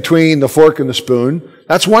ancestor between the fork and the spoon.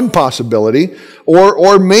 That's one possibility.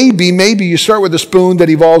 Or maybe you start with the spoon that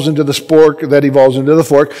evolves into the spork, that evolves into the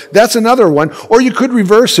fork. That's another one. Or you could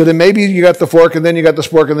reverse it, and maybe you got the fork, and then you got the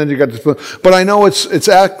spork, and then you got the spoon. But I know it's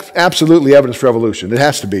absolutely evidence for evolution. It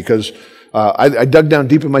has to be, because I dug down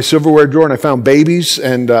deep in my silverware drawer, and I found babies,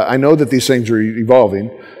 and I know that these things are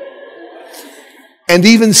evolving. And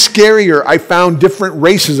even scarier, I found different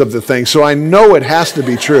races of the thing, so I know it has to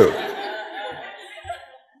be true.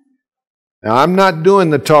 Now, I'm not doing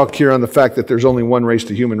the talk here on the fact that there's only one race,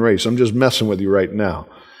 the human race. I'm just messing with you right now.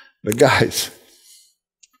 But guys,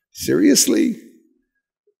 seriously?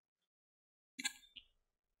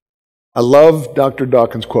 I love Dr.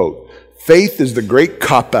 Dawkins' quote. Faith is the great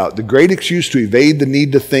cop-out, the great excuse to evade the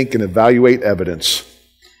need to think and evaluate evidence.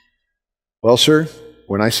 Well, sir,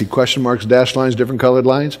 when I see question marks, dashed lines, different colored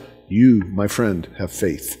lines, you, my friend, have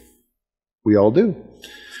faith. We all do.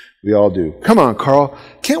 We all do. Come on, Carl.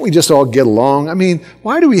 Can't we just all get along? I mean,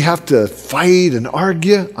 why do we have to fight and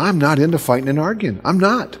argue? I'm not into fighting and arguing. I'm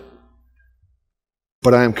not.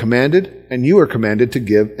 But I am commanded, and you are commanded to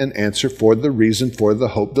give an answer for the reason, for the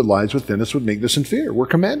hope that lies within us with meekness and fear. We're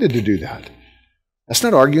commanded to do that. That's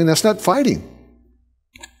not arguing. That's not fighting.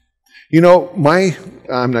 You know,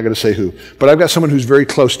 I'm not going to say who, but I've got someone who's very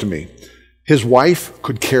close to me. His wife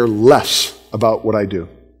could care less about what I do.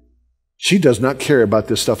 She does not care about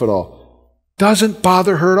this stuff at all. Doesn't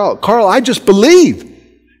bother her at all. Carl, I just believe.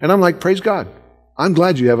 And I'm like, praise God. I'm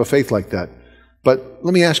glad you have a faith like that. But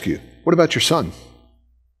let me ask you, what about your son?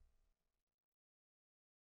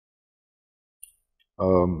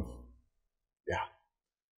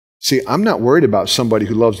 See, I'm not worried about somebody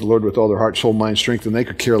who loves the Lord with all their heart, soul, mind, strength, and they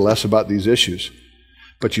could care less about these issues.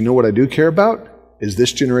 But you know what I do care about? Is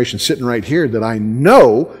this generation sitting right here that I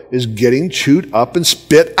know is getting chewed up and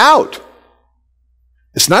spit out.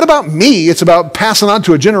 It's not about me, it's about passing on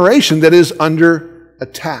to a generation that is under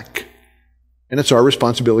attack. And it's our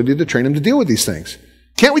responsibility to train them to deal with these things.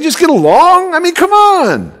 Can't we just get along? I mean, come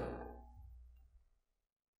on.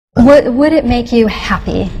 Would it make you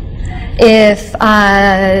happy if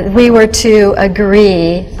we were to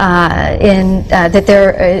agree that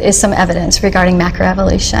there is some evidence regarding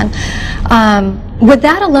macroevolution? Would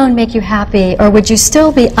that alone make you happy, or would you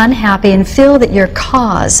still be unhappy and feel that your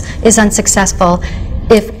cause is unsuccessful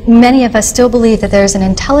if many of us still believe that there's an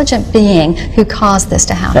intelligent being who caused this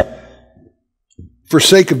to happen? For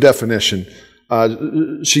sake of definition,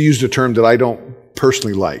 she used a term that I don't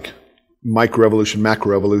personally like. Microevolution,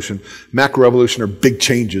 macroevolution. Macroevolution are big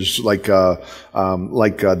changes, like the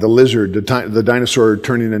lizard, the dinosaur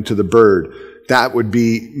turning into the bird. That would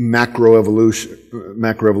be macroevolution.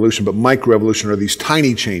 But microevolution are these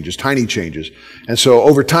tiny changes. And so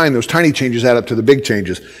over time, those tiny changes add up to the big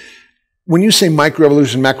changes. When you say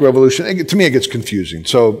microevolution, macroevolution, to me it gets confusing.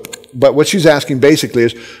 But what she's asking basically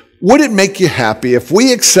is, would it make you happy if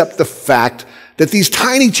we accept the fact that these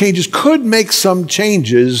tiny changes could make some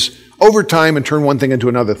changes over time and turn one thing into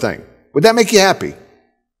another thing? Would that make you happy?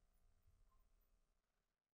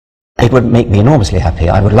 It would make me enormously happy.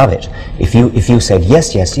 I would love it. If you said,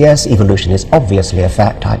 yes, evolution is obviously a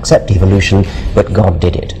fact, I accept evolution, but God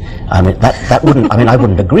did it. I mean, that wouldn't, I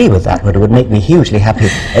wouldn't agree with that, but it would make me hugely happy.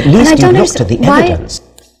 At least you looked at the evidence.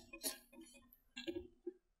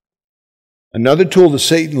 Another tool that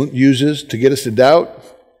Satan uses to get us to doubt: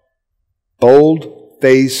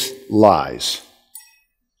 bold-faced lies.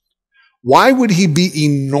 Why would he be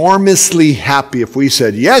enormously happy if we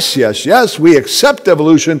said, yes, we accept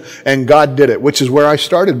evolution and God did it? Which is where I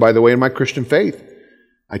started, by the way, in my Christian faith.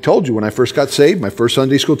 I told you when I first got saved, my first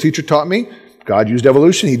Sunday school teacher taught me, God used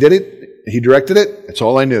evolution, he did it, he directed it, that's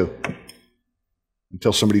all I knew.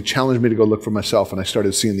 Until somebody challenged me to go look for myself and I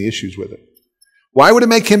started seeing the issues with it. Why would it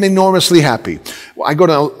make him enormously happy? Well, I go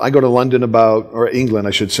to London or England,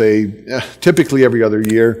 I should say, typically every other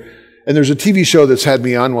year. And there's a TV show that's had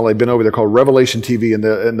me on while I've been over there called Revelation TV, and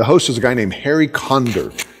the host is a guy named Harry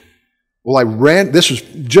Condor. Well,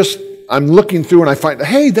 I'm looking through and I find,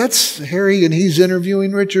 hey, that's Harry, and he's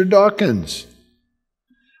interviewing Richard Dawkins.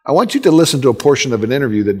 I want you to listen to a portion of an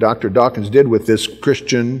interview that Dr. Dawkins did with this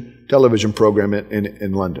Christian television program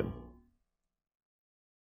in London.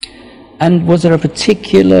 And was there a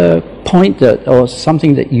particular point that, or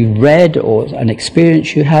something that you read, or an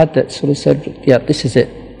experience you had that sort of said, yeah, this is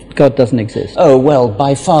it, God doesn't exist? Oh, well,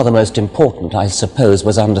 by far the most important, I suppose,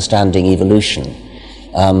 was understanding evolution.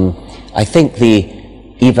 I think the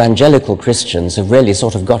evangelical Christians have really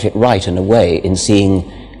sort of got it right in a way in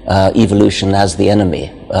seeing evolution as the enemy,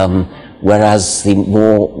 whereas the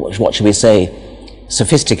more, what should we say,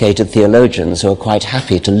 sophisticated theologians who are quite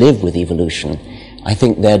happy to live with evolution, I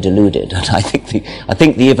think they're deluded. And I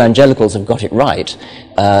think the evangelicals have got it right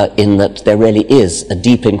in that there really is a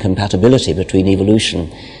deep incompatibility between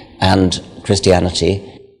evolution and Christianity.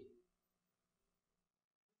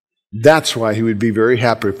 That's why he would be very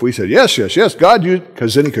happy if we said, yes, yes, yes, God, you,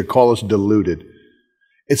 because then he could call us deluded.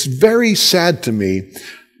 It's very sad to me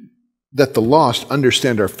that the lost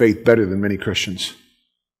understand our faith better than many Christians.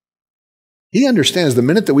 He understands the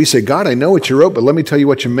minute that we say, God, I know what you wrote, but let me tell you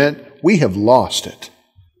what you meant, we have lost it.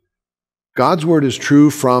 God's word is true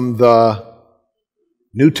from the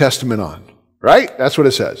New Testament on, right? That's what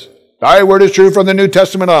it says. Thy word is true from the New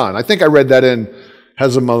Testament on. I think I read that in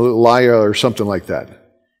Hezekiah or something like that.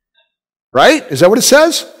 Right? Is that what it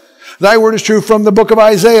says? Thy word is true from the book of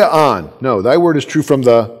Isaiah on. No, thy word is true from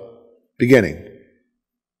the beginning.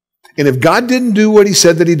 And if God didn't do what he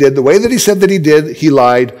said that he did, the way that he said that he did, he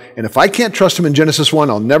lied. And if I can't trust him in Genesis 1,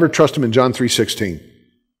 I'll never trust him in John 3:16.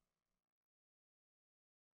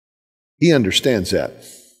 He understands that.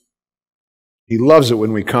 He loves it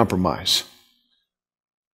when we compromise.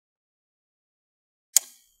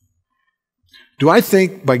 Do I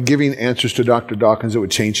think by giving answers to Dr. Dawkins it would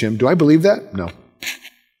change him? Do I believe that? No.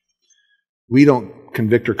 We don't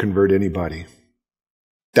convict or convert anybody.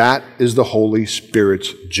 That is the Holy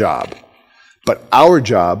Spirit's job. But our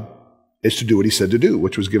job is to do what he said to do,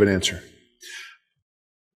 which was give an answer.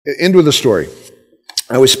 End with a story.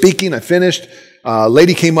 I was speaking, I finished. A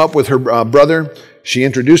lady came up with her brother. She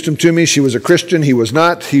introduced him to me. She was a Christian. He was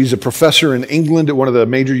not. He's a professor in England at one of the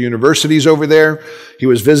major universities over there. He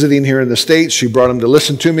was visiting here in the States. She brought him to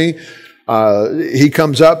listen to me. He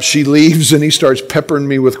comes up, she leaves, and he starts peppering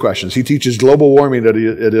me with questions. He teaches global warming at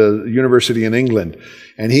a university in England.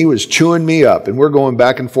 And he was chewing me up, and we're going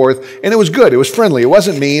back and forth. And it was good. It was friendly. It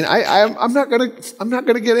wasn't mean. I'm not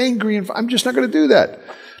gonna get angry, and I'm just not gonna do that.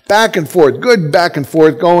 Back and forth, good back and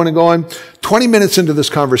forth, going and going. 20 minutes into this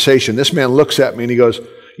conversation, this man looks at me and he goes,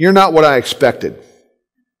 "You're not what I expected."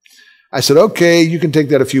 I said, "Okay, you can take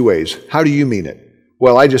that a few ways. How do you mean it?"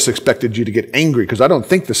 "Well, I just expected you to get angry because I don't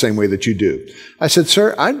think the same way that you do." I said,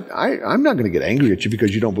 "Sir, I'm not going to get angry at you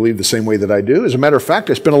because you don't believe the same way that I do. As a matter of fact,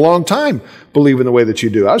 I spent a long time believing the way that you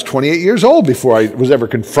do. I was 28 years old before I was ever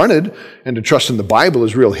confronted and to trust in the Bible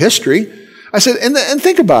as real history." I said, and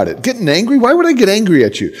think about it. Getting angry, why would I get angry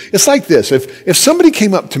at you? It's like this. If somebody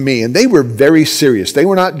came up to me and they were very serious, they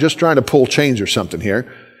were not just trying to pull chains or something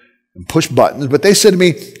here and push buttons, but they said to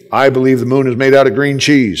me, "I believe the moon is made out of green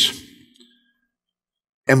cheese."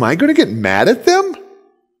 Am I going to get mad at them?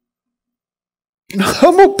 No,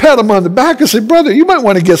 I'm going to pat them on the back and say, "Brother, you might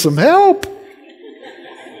want to get some help."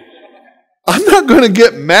 I'm not going to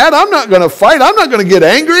get mad. I'm not going to fight. I'm not going to get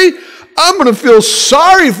angry. I'm going to feel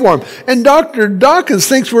sorry for him. And Dr. Dawkins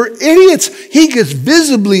thinks we're idiots. He gets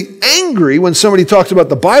visibly angry when somebody talks about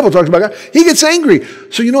the Bible, talks about God. He gets angry.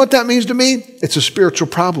 So you know what that means to me? It's a spiritual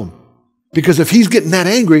problem. Because if he's getting that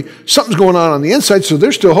angry, something's going on the inside, so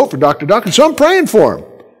there's still hope for Dr. Dawkins. So I'm praying for him.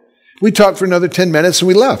 We talked for another 10 minutes and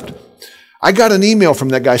we left. I got an email from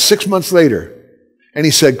that guy 6 months later. And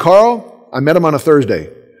he said, "Carl, I met him on a Thursday.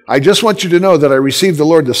 I just want you to know that I received the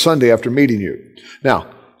Lord this Sunday after meeting you." Now,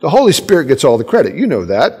 the Holy Spirit gets all the credit. You know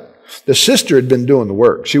that. The sister had been doing the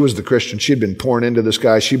work. She was the Christian. She had been pouring into this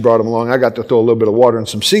guy. She brought him along. I got to throw a little bit of water and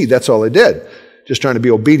some seed. That's all I did. Just trying to be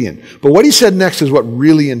obedient. But what he said next is what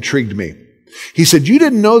really intrigued me. He said, "You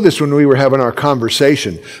didn't know this when we were having our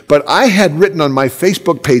conversation, but I had written on my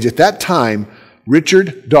Facebook page at that time,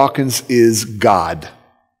 'Richard Dawkins is God.'"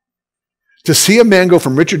 To see a man go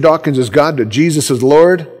from Richard Dawkins is God to Jesus is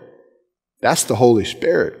Lord, that's the Holy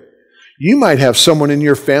Spirit. You might have someone in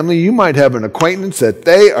your family, you might have an acquaintance that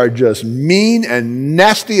they are just mean and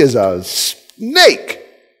nasty as a snake.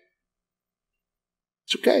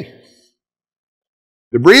 It's okay.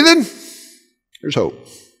 They're breathing, there's hope.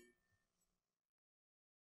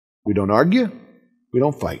 We don't argue, we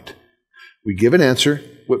don't fight. We give an answer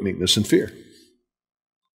with meekness and fear.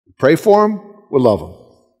 We pray for them, we love them.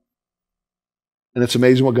 And it's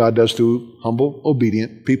amazing what God does to humble,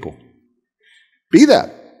 obedient people. Be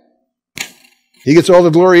that. He gets all the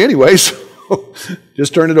glory anyway, so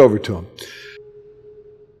just turn it over to him.